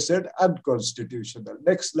course, they said, unconstitutional.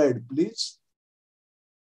 Next slide, please.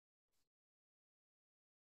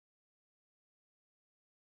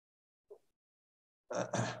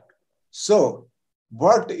 So,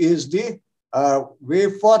 what is the way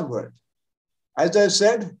forward? As I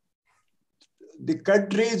said, the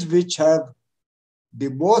countries which have the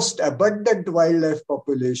most abundant wildlife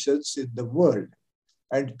populations in the world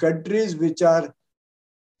and countries which are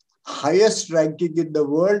highest ranking in the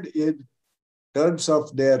world in terms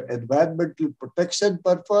of their environmental protection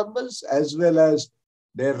performance as well as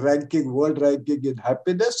their world ranking in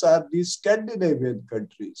happiness are these Scandinavian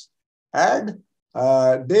countries. And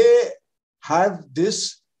they have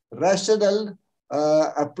this rational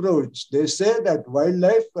approach. They say that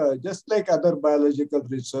wildlife, just like other biological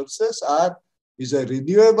resources, is a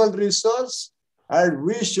renewable resource and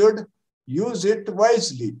we should use it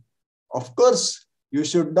wisely. Of course, you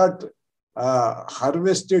should not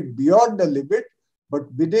harvest it beyond the limit,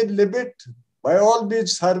 but within limit, by all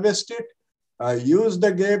means harvest it, use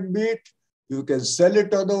the game meat, you can sell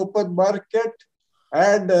it on the open market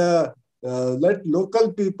and let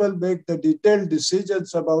local people make the detailed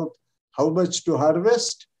decisions about how much to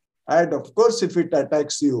harvest. And of course, if it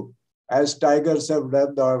attacks you, as tigers have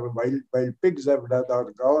done or wild pigs have done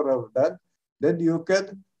or gaur have done, then you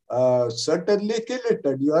can certainly kill it.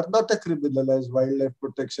 And you are not a criminal as Wildlife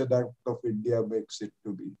Protection Act of India makes it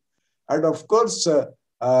to be. And of course,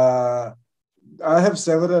 I have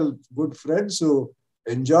several good friends who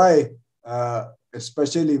enjoy,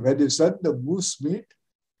 especially venison, the moose meat,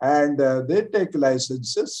 and they take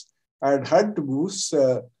licenses and hunt moose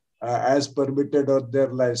as permitted on their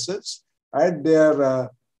license. And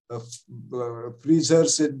their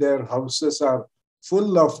freezers in their houses are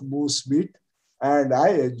full of moose meat. And I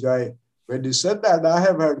enjoy venison, and I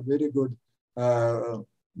have had very good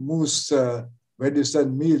moose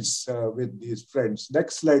venison meals with these friends.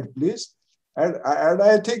 Next slide, please. And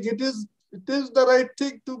I think it is the right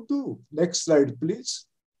thing to do. Next slide, please.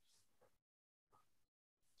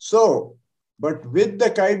 So, but with the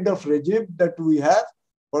kind of regime that we have,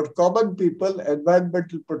 for common people,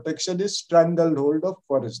 environmental protection is stranglehold of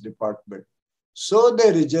forest department. So they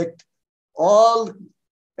reject all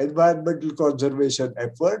environmental conservation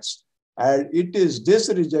efforts, and it is this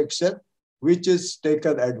rejection which is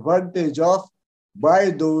taken advantage of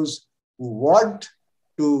by those who want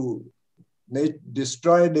to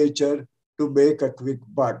destroy nature to make a quick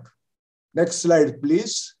buck. Next slide,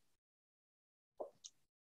 please.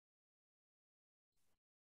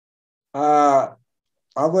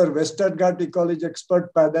 Our Western Ghat Ecology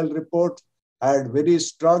Expert Panel report had very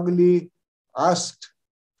strongly asked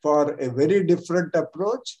for a very different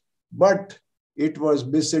approach, but it was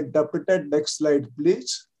misinterpreted. Next slide,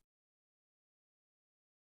 please.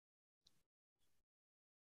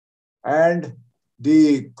 And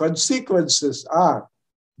the consequences are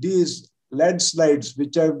these landslides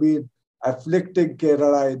which have been afflicting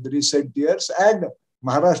Kerala in recent years and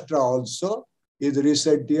Maharashtra also in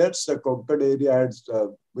recent years. The Konkan area has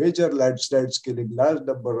major landslides killing large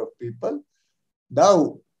number of people.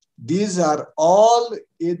 Now, these are all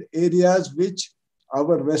in areas which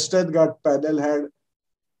our Western Ghat panel had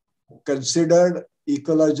considered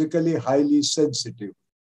ecologically highly sensitive.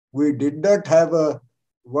 We did not have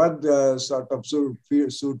one sort of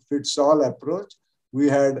suit-fits-all approach. We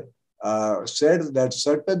had said that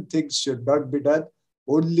certain things should not be done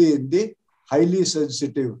only in the highly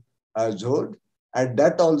sensitive zone. And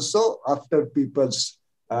that also after people's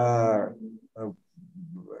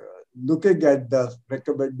looking at the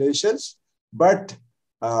recommendations. But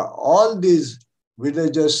all these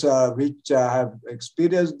villages which have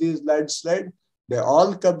experienced these landslides, they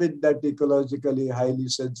all come in that ecologically highly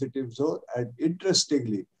sensitive zone. And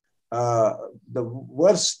interestingly, the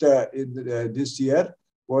worst in this year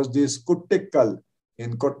was this Kuttikkal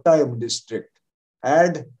in Kottayam district.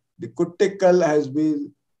 And the Kuttikkal has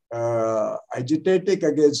been agitating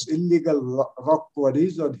against illegal rock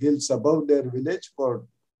quarries on hills above their village for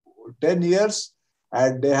 10 years.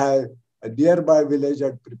 And they have a nearby village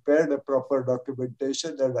had prepared a proper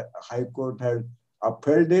documentation and the High Court had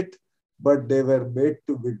upheld it, but they were made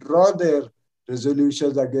to withdraw their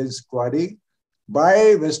resolutions against quarrying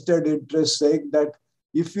by vested interest, saying that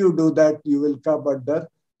if you do that, you will come under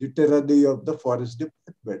the tyranny of the Forest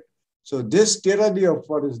Department. So this tyranny of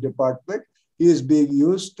Forest Department is being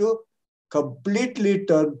used to completely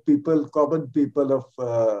turn people, common people of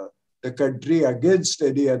the country against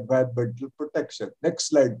any environmental protection. Next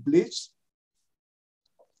slide, please.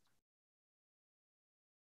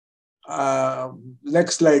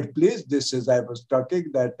 Next slide, please. This is, I was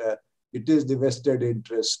talking that it is the vested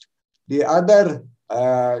interest. The other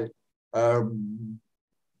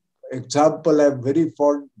example I'm very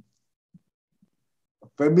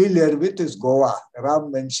familiar with is Goa.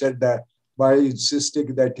 Ram mentioned by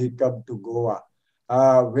insisting that he come to Goa,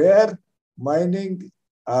 where mining,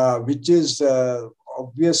 which is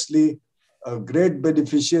obviously a great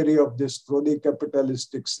beneficiary of this crony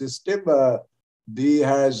capitalistic system,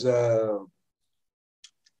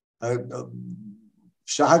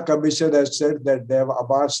 Shah Commission has said that they have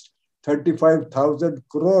amassed 35,000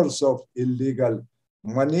 crores of illegal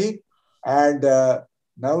money. And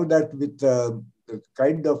now that with the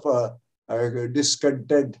kind of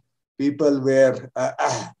discontent people were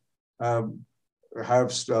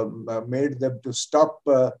have made them to stop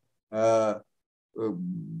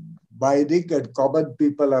mining, and common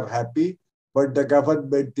people are happy, but the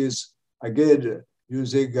government is again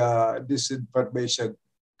using disinformation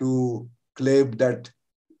to claim that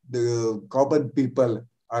the common people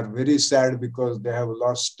are very sad because they have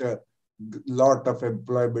lost a lot of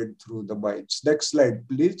employment through the mines. Next slide,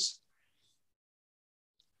 please.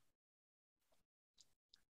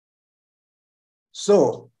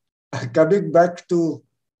 So, coming back to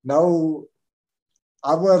now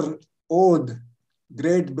our own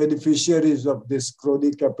great beneficiaries of this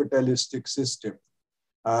crony capitalistic system.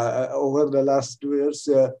 Over the last 2 years,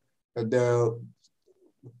 the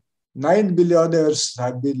 9 billionaires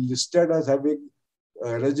have been listed as having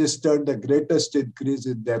registered the greatest increase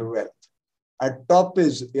in their wealth. At top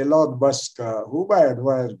is Elon Musk, whom I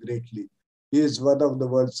admire greatly. He is one of the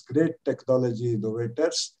world's great technology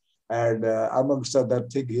innovators. And amongst other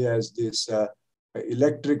things, he has these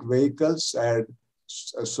electric vehicles and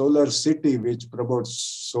a solar city, which promotes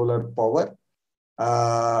solar power.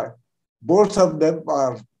 Both of them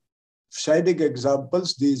are shining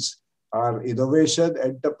examples. These are innovation,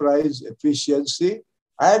 enterprise, efficiency,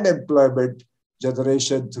 and employment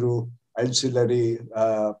generation through ancillary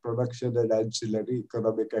production and ancillary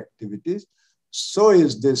economic activities. So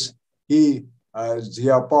is this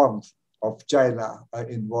Xiaopeng of China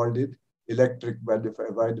involved in electric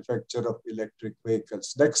manufacture of electric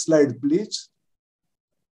vehicles. Next slide, please.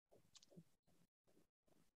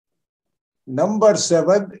 Number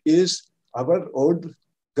 7 is our own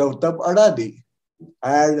Gautam Adani.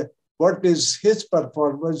 And what is his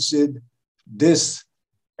performance in this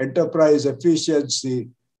enterprise efficiency,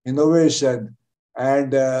 innovation,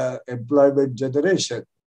 and employment generation?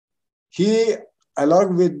 He,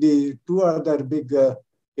 along with the 2 other big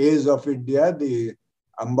A's of India, the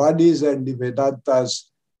Ambanis and the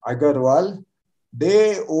Vedantas Agarwal,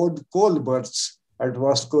 they owned coal berths at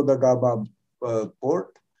Vasco da Gama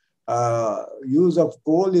port. Use of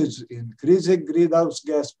coal is increasing greenhouse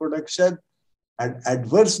gas production and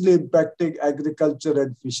adversely impacting agriculture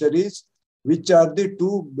and fisheries, which are the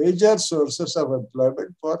 2 major sources of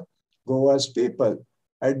employment for Goa's people.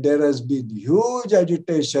 And there has been huge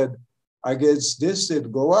agitation against this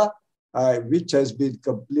in Goa, which has been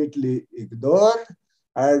completely ignored.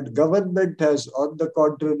 And government has, on the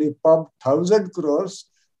contrary, pumped 1,000 crores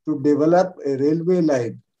to develop a railway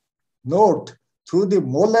line. Note, through the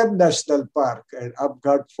Molem National Park and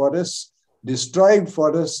Abghat forests, destroying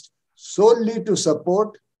forests solely to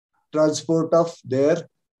support transport of their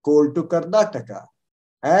coal to Karnataka.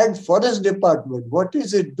 And Forest Department, what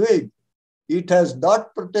is it doing? It has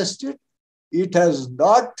not protested. It has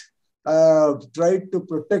not tried to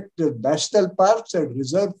protect the national parks and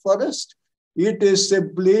reserve forest. It is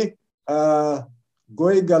simply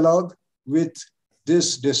going along with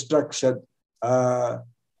this destruction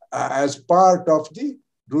as part of the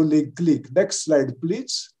ruling clique. Next slide,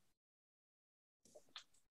 please.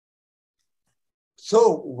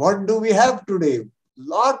 So what do we have today?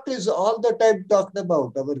 Lot is all the time talked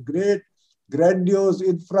about our great grandiose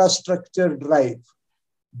infrastructure drive.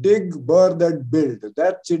 Dig, burn, and build.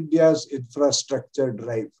 That's India's infrastructure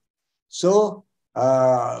drive. So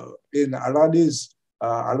in Adani's,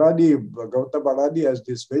 Gautam Adani has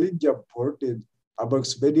this Velingam port in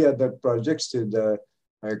amongst many other projects in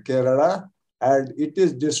Kerala. and it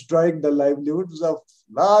is destroying the livelihoods of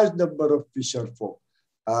large number of fisher folk.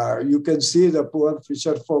 You can see the poor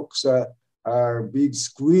fisher folks are being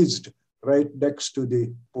squeezed right next to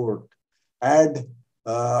the port. And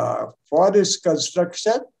for its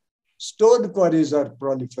construction, stone quarries are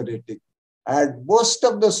proliferating. And most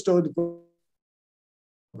of the stone quarries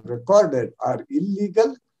recorded are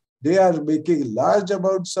illegal. They are making large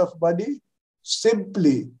amounts of money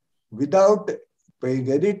simply without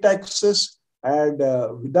paying any taxes and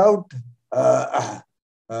without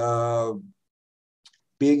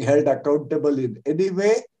being held accountable in any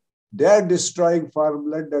way. They are destroying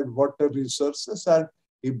farmland and water resources and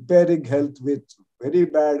impairing health with very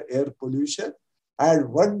bad air pollution. And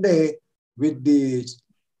one day, with the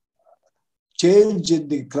change in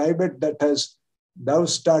the climate that has now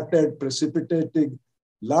started precipitating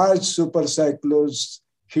large super cyclones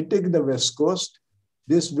hitting the west coast,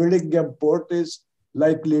 this Willingham port is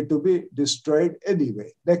likely to be destroyed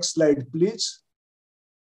anyway. Next slide, please.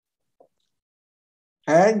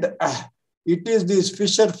 And it is these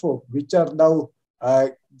fisher folk which are now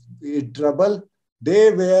in trouble.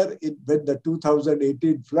 They were, when the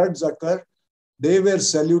 2018 floods occurred, they were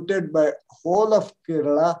saluted by whole of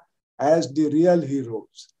Kerala as the real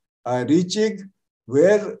heroes, reaching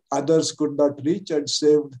where others could not reach and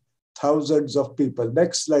saved thousands of people.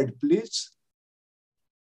 Next slide, please.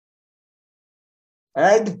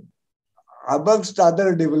 And amongst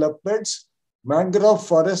other developments, mangrove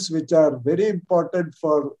forests, which are very important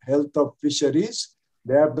for health of fisheries,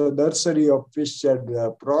 they are the nursery of fish and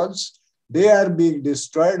prawns. They are being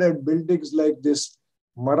destroyed, and buildings like this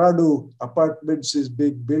Maradu apartments is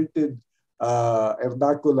being built in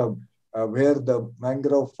Ernakulam, where the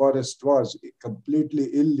mangrove forest was,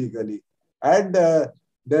 completely illegally. And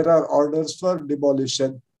there are orders for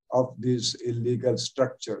demolition of these illegal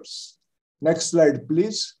structures. Next slide,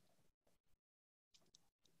 please.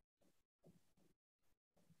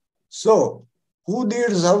 So, who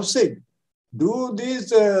needs housing? Do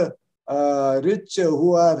these rich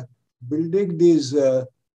who are building these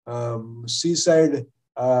seaside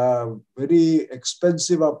very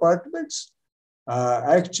expensive apartments?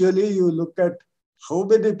 Actually, you look at how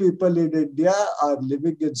many people in India are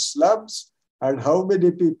living in slums and how many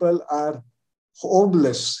people are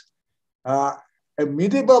homeless. A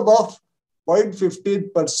minimum of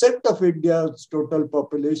 0.15% of India's total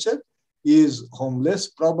population is homeless.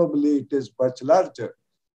 Probably it is much larger.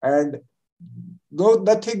 And no,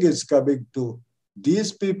 nothing is coming to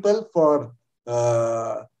these people for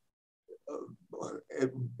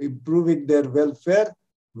improving their welfare,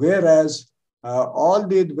 whereas all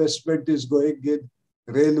the investment is going in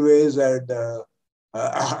railways and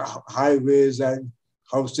highways and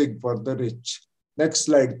housing for the rich. Next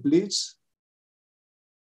slide, please.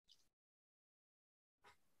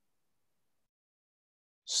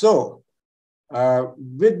 So,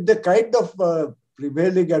 with the kind of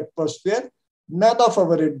prevailing atmosphere, none of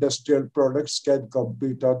our industrial products can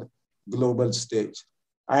compete on global stage.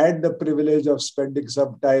 I had the privilege of spending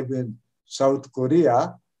some time in South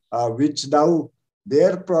Korea, which now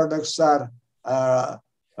their products are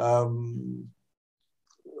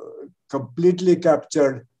completely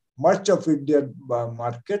captured much of Indian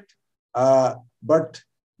market, but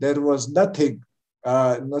there was nothing,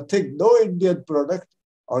 no Indian product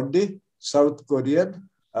on the South Korean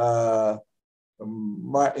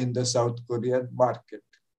in the South Korean market.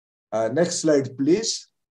 Next slide, please.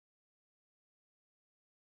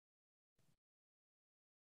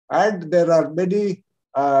 And there are many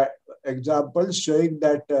examples showing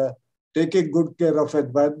that taking good care of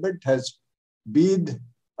environment has been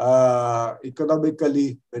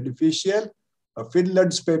economically beneficial.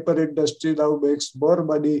 Finland's paper industry now makes more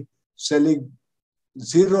money selling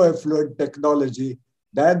zero effluent technology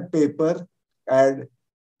than paper, and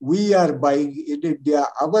we are buying in India,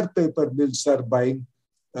 our paper mills are buying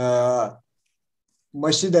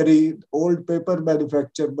machinery, old paper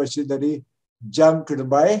manufacture machinery junked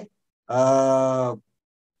by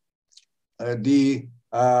the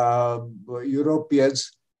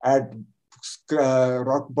Europeans at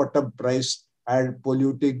rock bottom price and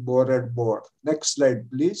polluting more and more. Next slide,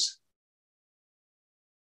 please.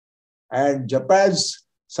 And Japan's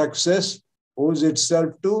success owes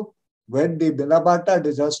itself to when the Minamata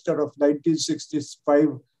disaster of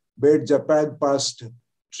 1965 made Japan passed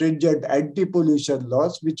stringent anti-pollution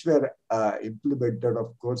laws, which were implemented,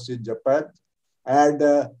 of course, in Japan. And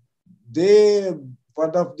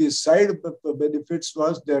one of the side benefits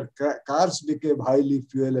was their cars became highly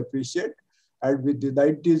fuel efficient. And with the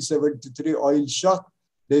 1973 oil shock,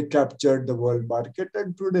 they captured the world market.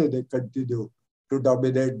 And today they continue to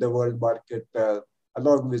dominate the world market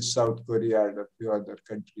along with South Korea and a few other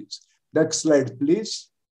countries. Next slide, please.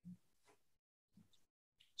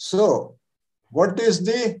 So, what is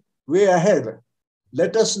the way ahead?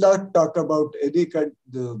 Let us not talk about any country.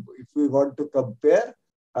 If we want to compare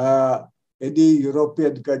any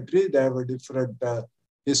European country, they have a different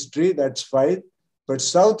history, that's fine. But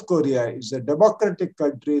South Korea is a democratic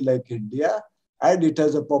country like India, and it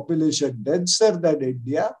has a population denser than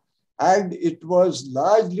India, and it was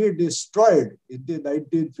largely destroyed in the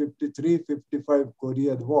 1953-55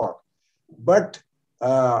 Korean War. But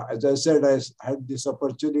as I said, I had this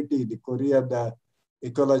opportunity. The Korean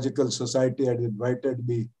Ecological Society had invited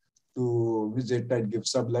me to visit and give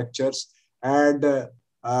some lectures. And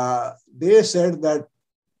they said that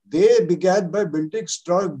they began by building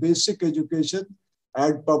strong basic education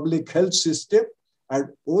and public health system, and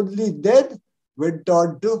only then went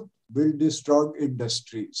on to build the strong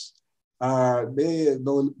industries. They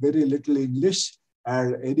know very little English,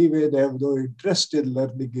 and anyway, they have no interest in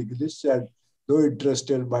learning English and no interest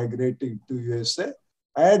in migrating to USA.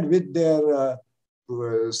 And with their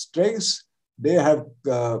strengths, they have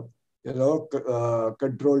controlled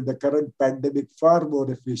the current pandemic far more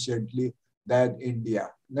efficiently than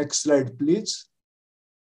India. Next slide, please.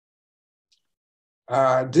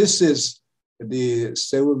 This is the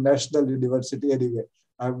Seoul National University, anyway,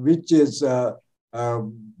 which is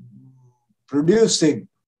producing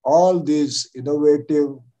all these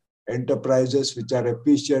innovative enterprises which are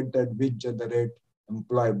efficient and which generate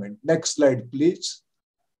employment. Next slide, please.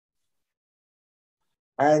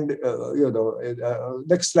 And,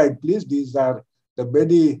 next slide, please. These are the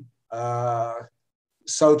many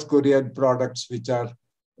South Korean products which are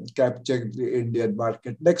capturing the Indian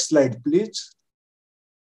market. Next slide, please.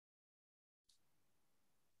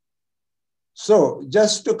 So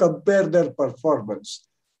just to compare their performance,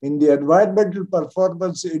 in the Environmental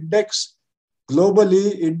Performance Index,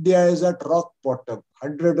 globally, India is at rock bottom,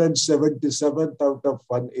 177th out of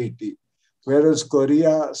 180. Whereas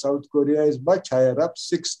South Korea is much higher up,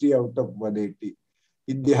 60 out of 180.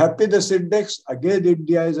 In the Happiness Index, again,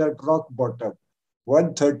 India is at rock bottom,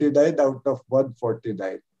 139 out of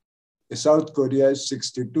 149. South Korea is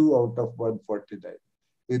 62 out of 149.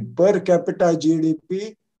 In per capita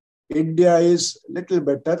GDP, India is a little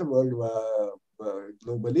better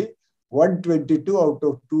globally, 122 out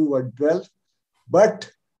of 112. But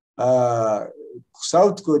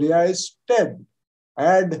South Korea is 10.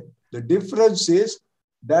 And the difference is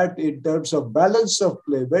that in terms of balance of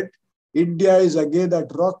payment, India is again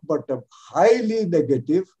at rock bottom, highly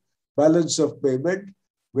negative balance of payment,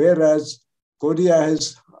 whereas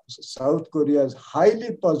South Korea has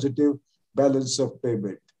highly positive balance of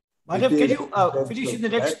payment. Madhav, can you finish in the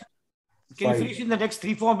next? Can you finish in the next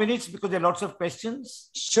 3-4 minutes, because there are lots of questions?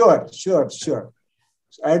 Sure.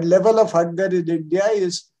 And level of hunger in India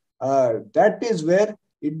is, that is where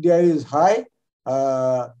India is high,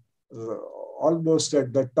 almost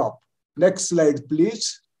at the top. Next slide,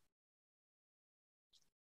 please.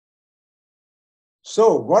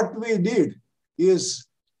 So what we need is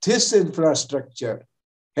this infrastructure,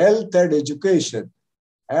 health and education.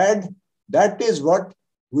 And that is what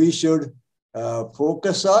we should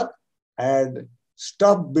focus on, and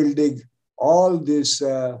stop building all this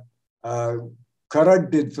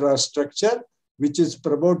current infrastructure, which is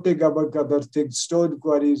promoting, among other things, stone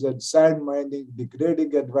quarries and sand mining,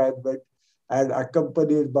 degrading environment, and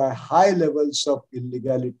accompanied by high levels of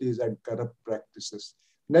illegalities and corrupt practices.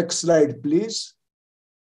 Next slide, please.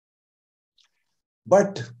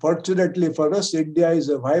 But fortunately for us, India is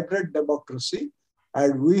a vibrant democracy,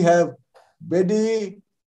 and we have many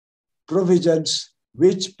provisions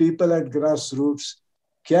which people at grassroots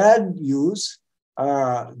can use.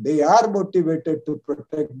 They are motivated to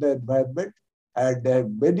protect the environment, and they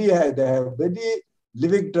have many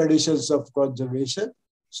living traditions of conservation.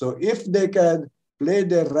 So if they can play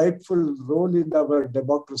their rightful role in our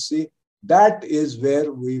democracy, that is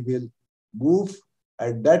where we will move,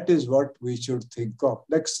 and that is what we should think of.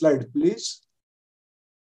 Next slide, please.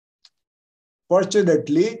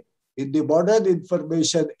 Fortunately, in the modern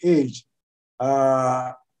information age,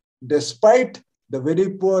 despite the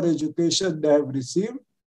very poor education they have received,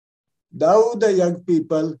 now the young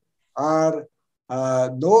people are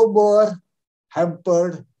no more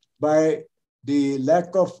hampered by the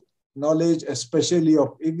lack of knowledge, especially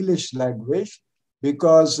of English language,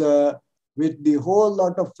 because with the whole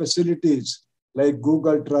lot of facilities like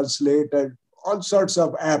Google Translate and all sorts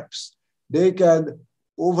of apps, they can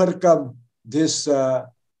overcome this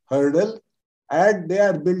hurdle, and they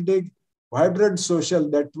are building vibrant social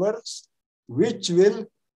networks, which will,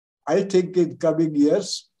 I think, in coming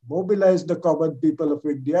years, mobilize the common people of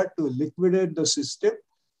India to liquidate the system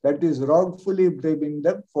that is wrongfully blaming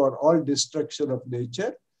them for all destruction of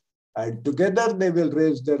nature. And together they will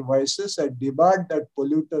raise their voices and demand that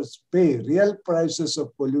polluters pay real prices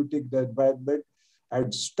of polluting the environment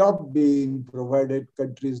and stop being provided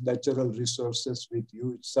countries' natural resources with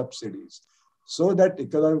huge subsidies, so that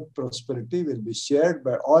economic prosperity will be shared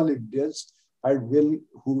by all Indians and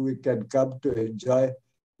who we can come to enjoy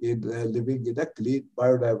in living in a clean,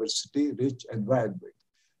 biodiversity-rich environment.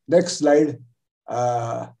 Next slide.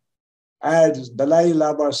 As Dalai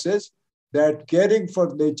Lama says, that caring for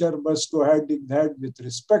nature must go hand in hand with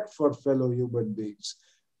respect for fellow human beings.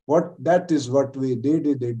 That is what we need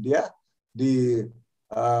in India.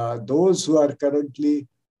 Those who are currently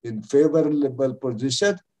in favorable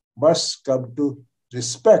position must come to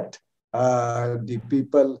respect the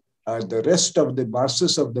people, the rest of the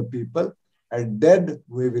masses of the people, and then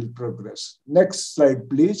we will progress. Next slide,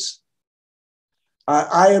 please.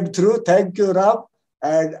 I am through. Thank you, Ram.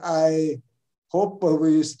 And I hope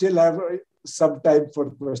we still have some time for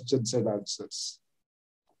questions and answers.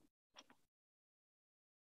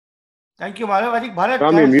 Thank you, Madhav. I think Bharat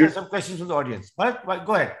has some questions from the audience. Bharat,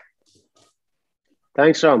 go ahead.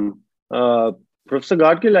 Thanks, Ram. Professor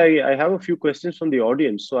Gadgil, I have a few questions from the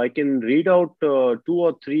audience, so I can read out 2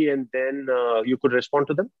 or 3 and then you could respond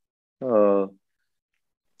to them.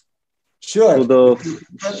 Sure.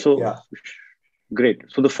 Yeah. Great.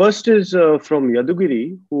 So the first is from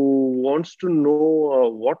Yadugiri, who wants to know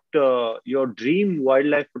what your dream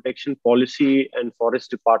wildlife protection policy and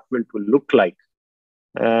forest department will look like.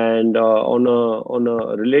 And on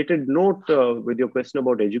a related note with your question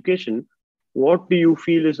about education, what do you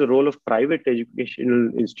feel is the role of private educational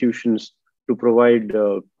institutions to provide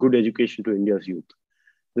good education to India's youth?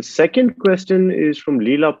 The second question is from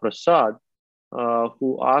Leela Prasad,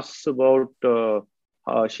 who asks about,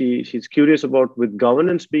 she's curious about, with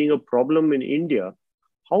governance being a problem in India,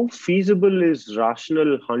 how feasible is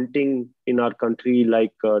rational hunting in our country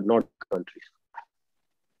like Nordic countries?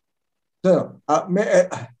 So,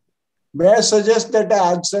 may I suggest that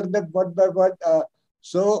I answer them one by one?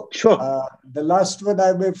 Sure. The last one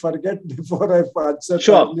I may forget before I answer.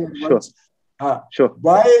 Sure.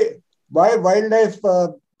 Why wildlife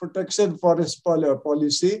protection forest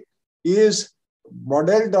policy is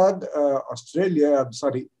modeled on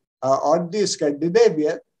on the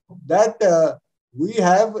Scandinavia, that we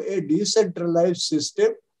have a decentralized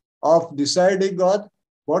system of deciding on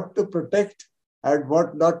what to protect and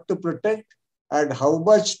what not to protect and how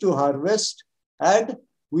much to harvest, and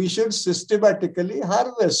we should systematically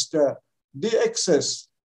harvest the excess.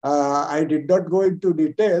 I did not go into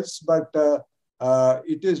details, but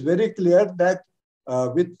it is very clear that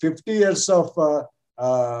with 50 years of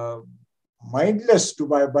mindless, to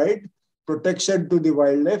my mind, protection to the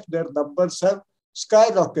wildlife, their numbers have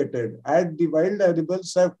skyrocketed and the wild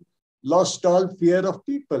animals have lost all fear of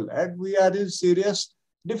people, and we are in serious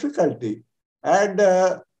difficulty.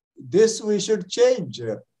 And this we should change.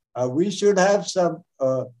 We should have some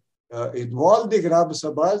involve the Gram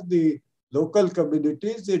Sabhas, the local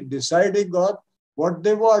communities, in deciding on what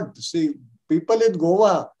they want. See, people in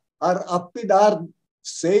Goa are up in arms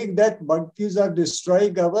saying that monkeys are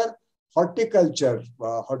destroying our horticulture.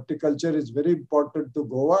 Horticulture is very important to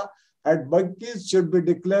Goa, and monkeys should be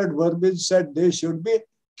declared vermin and they should be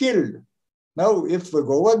killed. Now, if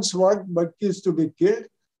Goans want monkeys to be killed,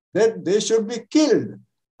 then they should be killed.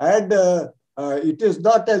 And it is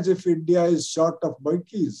not as if India is short of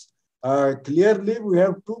monkeys. Clearly, we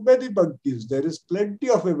have too many monkeys. There is plenty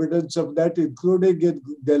of evidence of that, including in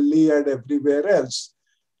Delhi and everywhere else.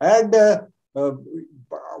 And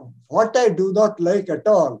what I do not like at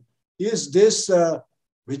all is this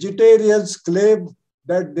vegetarians claim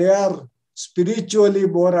that they are spiritually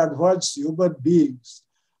more advanced human beings.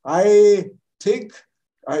 I think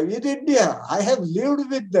in India, I have lived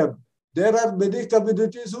with them. There are many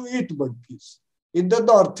communities who eat monkeys. In the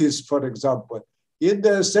northeast, for example, in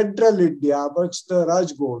the central India, amongst the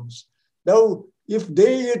Rajgons. Now, if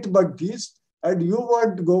they eat monkeys and you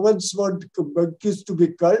want Govans want monkeys to be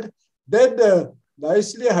culled, then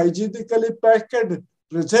nicely hygienically pack and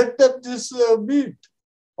present them this meat.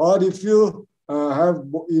 Or if you have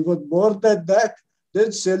even more than that,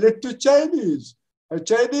 then sell it to Chinese.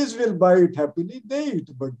 Chinese will buy it happily. They eat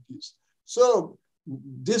monkeys. So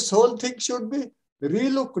this whole thing should be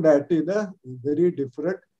relooked at in a very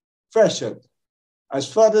different fashion. As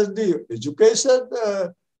far as the education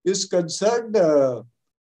is concerned,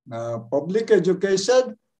 public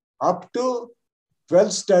education up to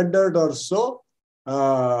 12th standard or so,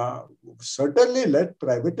 certainly let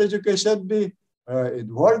private education be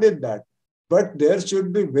involved in that. but there should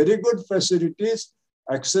be very good facilities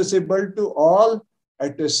accessible to all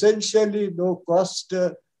at essentially no cost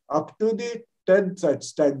up to the 10th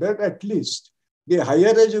standard at least. The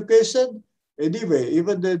higher education, anyway,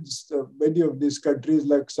 even in many of these countries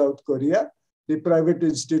like South Korea, the private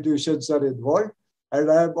institutions are involved,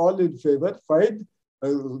 and I am all in favor. Find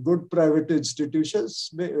good private institutions,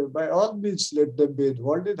 by all means, let them be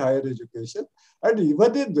involved in higher education and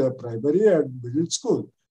even in the primary and middle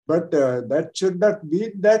school. But that should not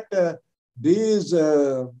mean that these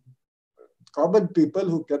common people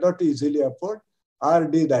who cannot easily afford are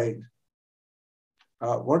denied.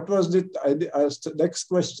 What was the next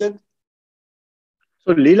question?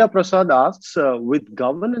 So Leela Prasad asks, with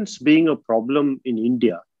governance being a problem in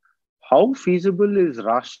India, how feasible is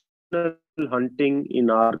rational hunting in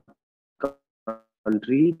our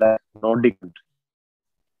country, like Nordic country?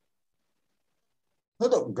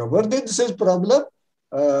 No, governance is problem,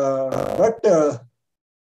 but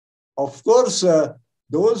of course,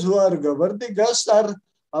 those who are governing us are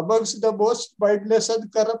amongst the most mindless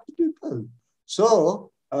and corrupt people.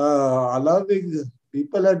 So, allowing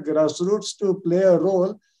people at grassroots to play a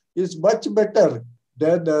role is much better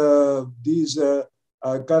than these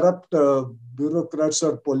corrupt bureaucrats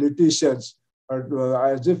or politicians,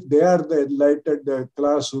 as if they are the enlightened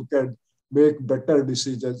class who can make better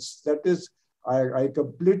decisions. That is, I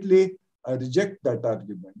completely reject that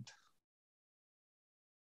argument.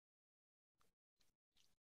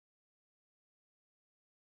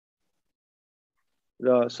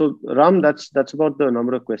 So Ram, that's about the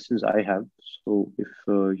number of questions I have. So if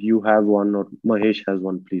you have one or Mahesh has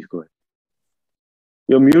one, please go ahead.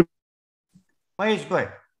 You're mute. Mahesh, go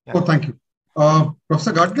ahead. Yeah. Oh, thank you.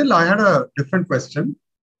 Professor Gadgil, I had a different question.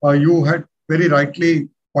 You had very rightly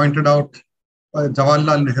pointed out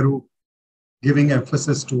Jawaharlal Nehru giving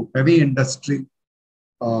emphasis to heavy industry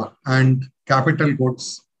and capital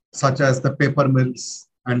goods such as the paper mills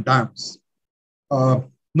and dams.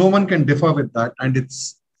 No one can differ with that, and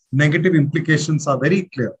its negative implications are very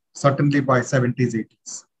clear, certainly by 70s,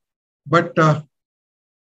 80s. But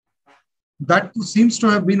that seems to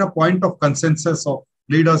have been a point of consensus of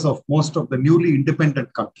leaders of most of the newly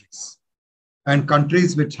independent countries and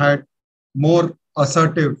countries which had more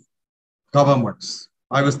assertive governments.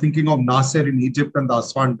 I was thinking of Nasser in Egypt and the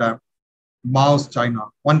Aswan Dam, Mao's China.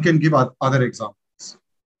 One can give other examples.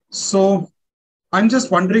 So I'm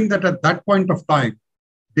just wondering that at that point of time,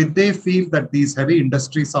 did they feel that these heavy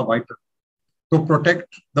industries are vital to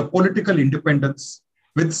protect the political independence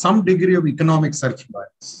with some degree of economic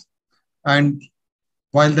self-reliance? And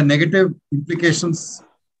while the negative implications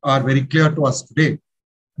are very clear to us today,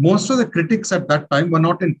 most of the critics at that time were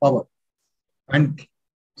not in power. And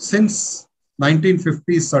since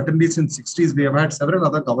 1950s, certainly since 60s, we have had several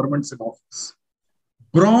other governments in office.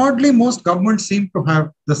 Broadly, most governments seem to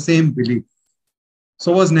have the same belief.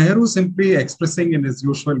 So was Nehru simply expressing in his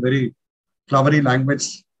usual very flowery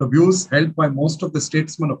language the views held by most of the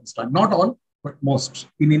statesmen of his time? Not all, but most,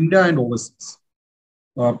 in India and overseas.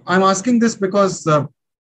 I'm asking this because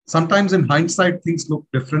sometimes in hindsight, things look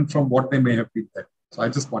different from what they may have been there. So I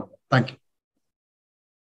just wonder. Thank you.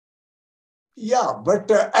 Yeah, but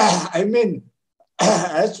I mean,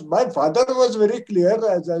 as my father was very clear,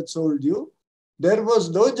 as I told you, there was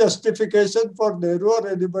no justification for Nehru or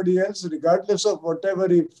anybody else, regardless of whatever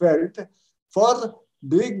he felt, for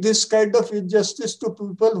doing this kind of injustice to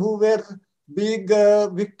people who were being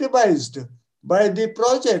victimized by the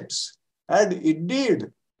projects. And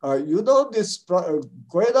indeed, you know, this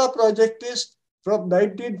Koyana project is from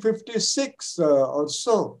 1956 or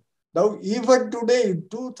so. Now, even today in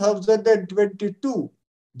 2022,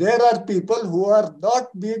 there are people who are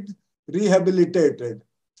not being rehabilitated,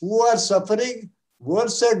 who are suffering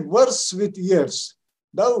worse and worse with years.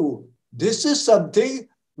 Now, this is something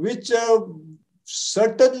which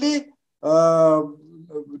certainly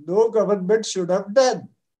no government should have done.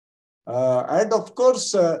 And of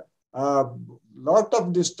course, lot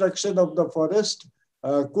of destruction of the forest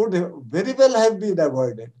could very well have been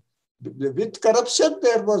avoided. With corruption,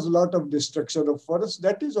 there was a lot of destruction of forests.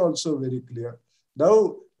 That is also very clear.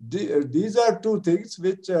 Now, these are two things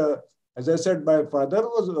which, as I said, my father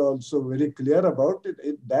was also very clear about it.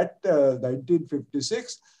 In that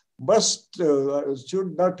 1956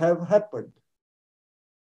 should not have happened.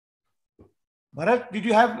 Bharat, did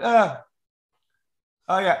you have?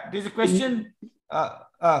 Yeah, there's a question.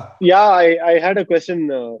 Yeah, I had a question,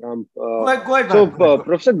 Ram. Go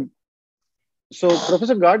ahead.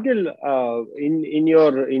 Professor Gadgil, in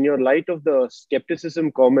your light of the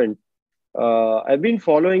skepticism comment, I've been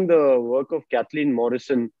following the work of Kathleen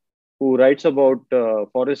Morrison, who writes about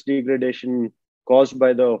forest degradation, caused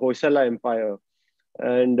by the Hoysala Empire.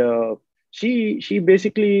 And she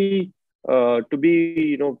basically, to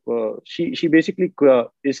be, she basically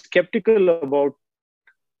is skeptical about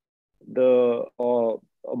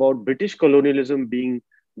British colonialism being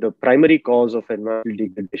the primary cause of environmental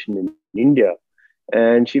degradation in India.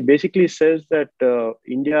 And she basically says that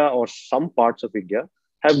India, or some parts of India,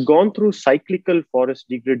 have gone through cyclical forest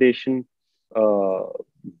degradation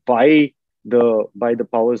by the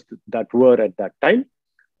powers that were at that time,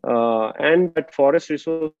 and that forest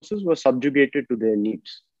resources were subjugated to their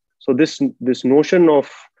needs. So this notion of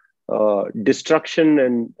destruction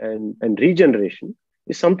and regeneration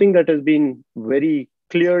is something that has been very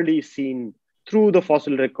clearly seen through the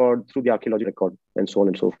fossil record, through the archaeological record, and so on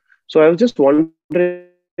and so forth. So I was just wondering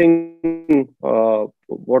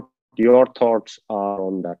what your thoughts are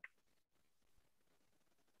on that.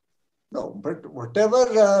 No, but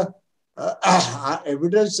whatever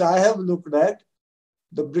evidence I have looked at,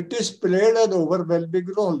 the British played an overwhelming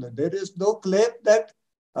role. There is no claim that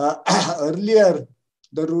earlier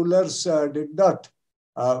the rulers did not.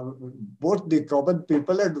 Both the common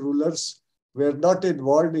people and rulers were not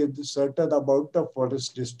involved in a certain amount of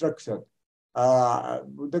forest destruction.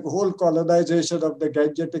 The whole colonization of the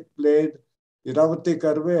Gangetic Plain, Iravati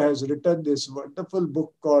Karve has written this wonderful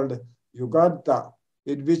book called Yuganta,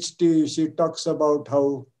 in which she talks about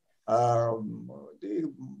how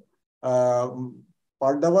the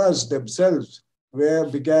Pandavas themselves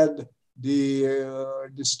began the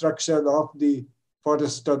destruction of the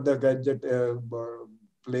forest on the Gangetic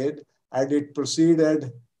Plain, and it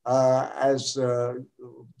proceeded as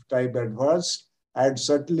time advanced, and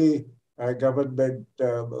certainly government,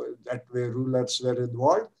 that way rulers were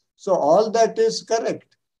involved. So all that is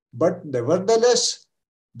correct. But nevertheless,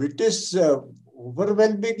 British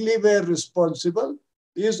overwhelmingly were responsible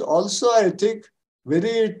is also, I think,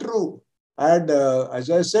 very true. And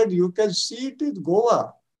as I said, you can see it in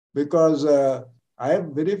Goa, because I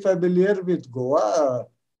am very familiar with Goa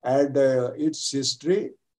and its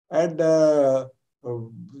history, and the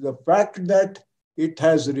fact that it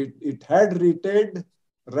had retained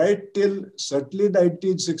right till certainly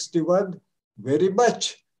 1961 very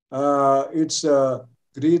much its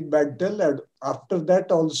green mantle, and after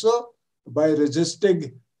that also, by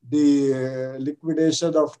resisting the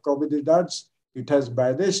liquidation of comunidades, it has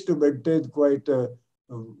managed to maintain quite a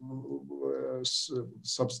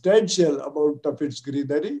substantial amount of its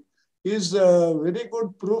greenery, is very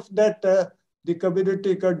good proof that the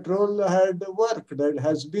community control had worked and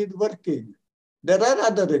has been working. There are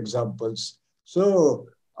other examples. So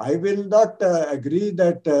I will not agree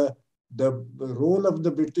that the role of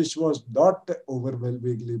the British was not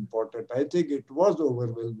overwhelmingly important. I think it was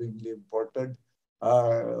overwhelmingly important.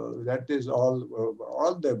 That is all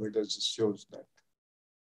the evidence shows that.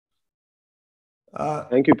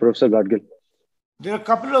 Thank you, Professor Gadgil. There are a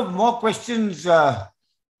couple of more questions,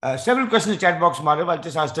 several questions in the chat box, Madhav. I'll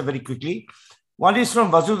just ask them very quickly. One is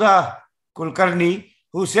from Vasudha Kulkarni,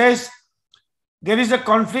 who says, there is a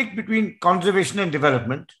conflict between conservation and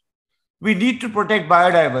development. We need to protect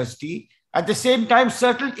biodiversity. At the same time,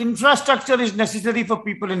 certain infrastructure is necessary for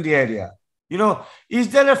people in the area. Is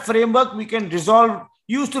there a framework we can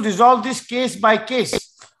use to resolve this case by case?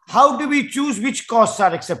 How do we choose which costs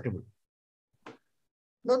are acceptable?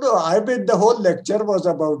 No. I mean, the whole lecture was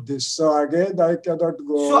about this. So again, I cannot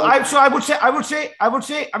go. So I would say.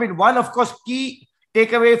 I mean, one, of course, key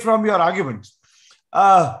takeaway from your arguments.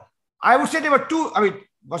 I would say there were two. I mean,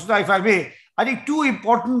 Vasudha, if I may, I think two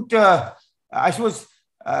important,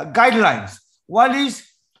 guidelines. One is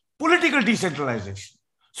political decentralization,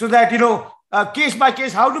 so that case by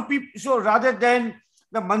case, how do people? So rather than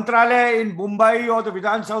the Mantralaya in Mumbai or the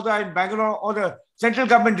Vidhan Saudha in Bangalore or the central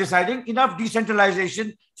government deciding, enough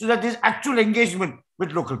decentralization so that there's actual engagement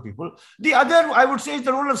with local people. The other, I would say, is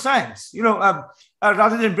the role of science.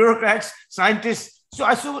 Rather than bureaucrats, scientists. So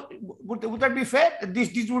would that be fair?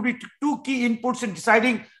 These would be two key inputs in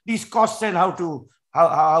deciding these costs and how to.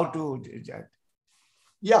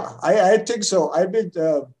 Yeah, I think so. I mean,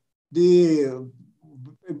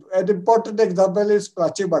 an important example is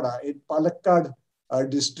Prachibada in Palakkad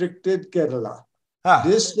district in Kerala.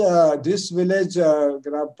 This village,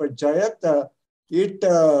 Gram Panchayat, it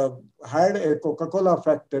had a Coca-Cola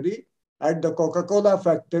factory, and the Coca-Cola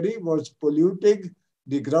factory was polluting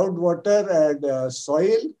the groundwater and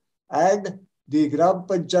soil, and the Gram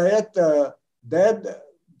Panchayat then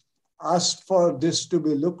asked for this to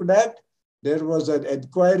be looked at. There was an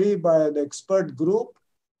inquiry by an expert group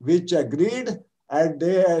which agreed, and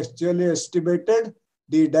they actually estimated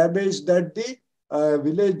the damage that the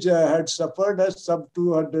village had suffered as some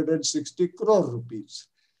 260 crore rupees.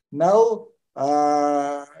 Now,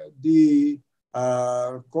 the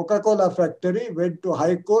Coca-Cola factory went to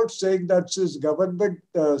High Court saying that since government,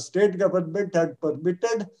 state government had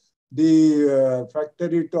permitted the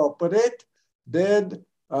factory to operate, then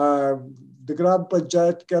the Gram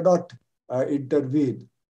Panchayat cannot intervene.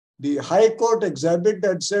 The High Court examined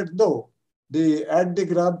and said no. At the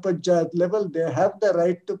Gram Panchayat level, they have the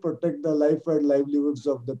right to protect the life and livelihoods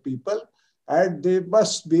of the people, and they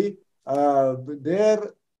must be,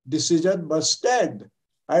 their decision must stand.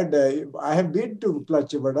 And I have been to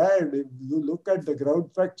Plachivada, and if you look at the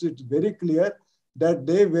ground facts, it's very clear that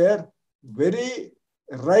they were very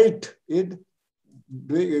right in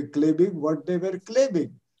claiming what they were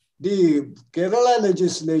claiming. The Kerala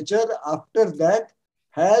legislature, after that,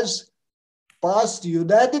 has passed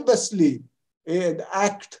unanimously an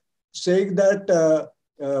act saying that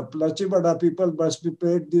Plachivada people must be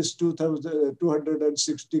paid this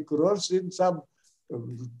 260 crores in some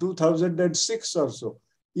 2006 or so.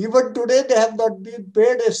 Even today, they have not been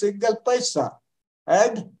paid a single paisa.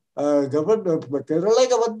 And Kerala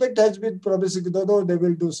government has been promising, no, they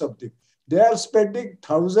will do something. They are spending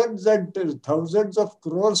thousands and thousands of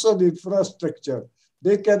crores on infrastructure.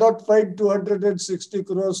 They cannot find 260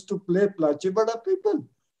 crores to pay Plachivada people.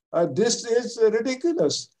 This is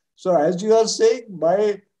ridiculous. So as you are saying,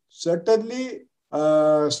 my certainly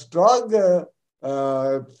strong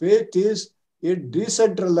faith is in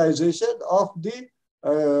decentralization of the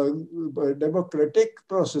democratic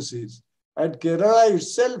processes. And Kerala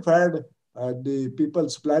itself had the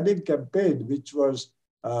People's Planning Campaign, which was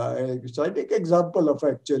a shining example of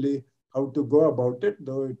actually how to go about it,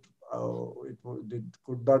 though it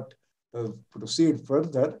could not proceed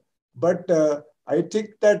further. But I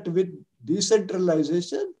think that with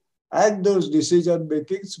decentralization and those decision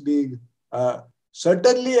makings being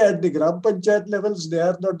certainly at the Gram Panchayat levels, they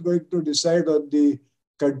are not going to decide on the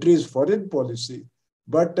country's foreign policy.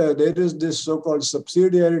 But there is this so-called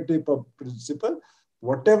subsidiarity principle.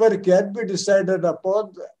 Whatever can be decided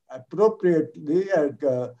upon appropriately at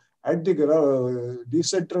the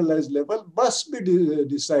decentralized level must be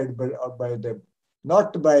decided by them,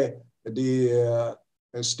 not by the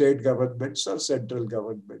state governments or central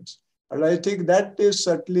governments. And I think that is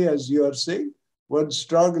certainly, as you are saying, one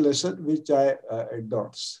strong lesson which I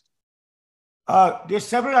endorse. There's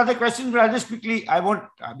several other questions, but I'll just quickly,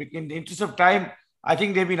 in the interest of time, I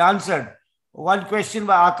think they've been answered. One question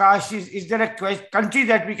by Akash is there a country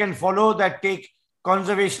that we can follow that take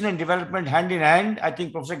conservation and development hand in hand? I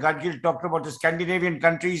think Professor Gadgil talked about the Scandinavian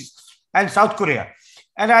countries and South Korea.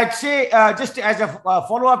 And I'd say, just as a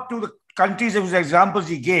follow-up to the countries whose examples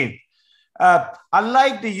he gave,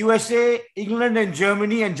 unlike the USA, England and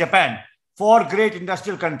Germany and Japan, four great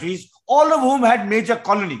industrial countries, all of whom had major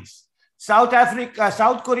colonies. South Africa,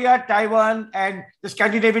 South Korea, Taiwan, and the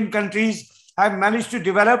Scandinavian countries have managed to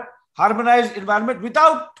develop harmonized environment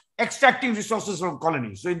without extracting resources from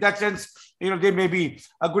colonies. So in that sense, they may be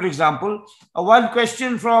a good example. One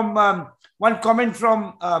question from, one comment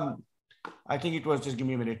from, I think it was, just give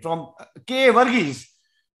me a minute, from Krea Varghese.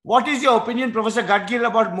 What is your opinion, Professor Gadgil,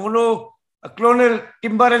 about monoclonal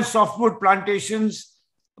timber and softwood plantations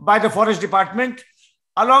by the Forest Department,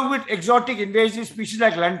 along with exotic invasive species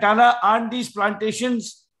like lantana? Aren't these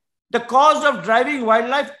plantations the cause of driving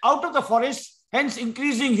wildlife out of the forest, hence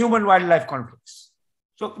increasing human-wildlife conflicts?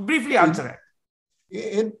 So briefly answer that.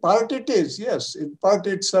 In part it is, yes. In part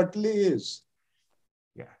it certainly is.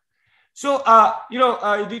 Yeah. So, in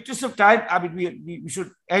the interest of time, I mean, we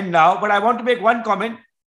should end now, but I want to make one comment,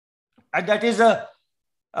 and that is a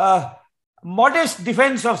modest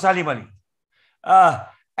defense of Salim Ali.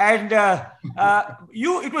 It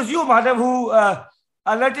was you, Madhav, who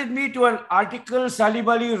alerted me to an article Salim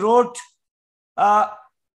Ali wrote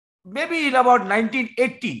maybe in about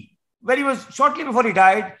 1980, where he was shortly before he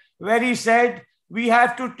died, where he said, we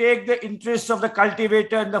have to take the interests of the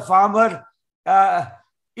cultivator and the farmer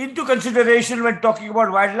into consideration when talking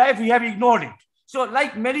about wildlife. We have ignored it. So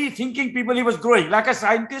like many thinking people, he was growing. Like a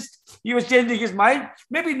scientist, he was changing his mind.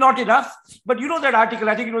 Maybe not enough, but you know that article,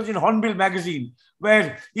 I think it was in Hornbill magazine,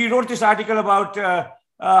 where he wrote this article about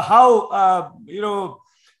how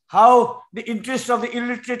the interests of the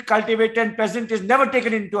illiterate cultivator and peasant is never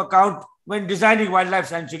taken into account when designing wildlife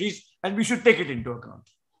sanctuaries, and we should take it into account.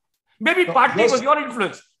 Maybe partly it was your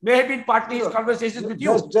influence, may have been partly his conversations with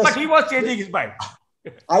you, but he was changing his mind.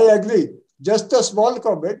 I agree. Just a small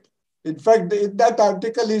comment. In fact, in that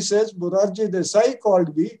article, he says, Morarji Desai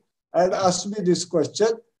called me and asked me this question.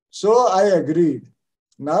 So I agreed.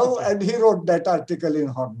 Now, and he wrote that article in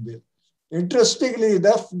Hornbill. Interestingly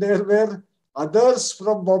enough, there were others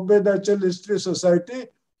from Bombay Natural History Society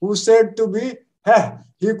who said to me,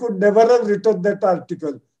 He could never have written that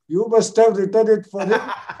article. You must have written it for him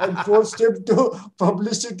and forced him to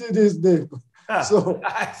publish it in his name. So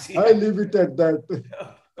I leave it at that.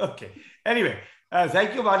 Okay. Anyway,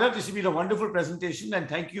 thank you, Madhav. This has been a wonderful presentation, and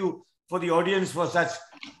thank you for the audience for such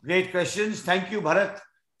great questions. Thank you, Bharat,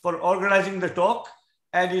 for organizing the talk.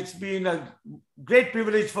 And it's been a great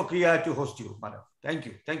privilege for Krea to host you, Madhav. Thank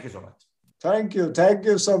you. Thank you so much. Thank you. Thank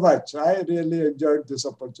you so much. I really enjoyed this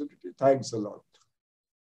opportunity. Thanks a lot.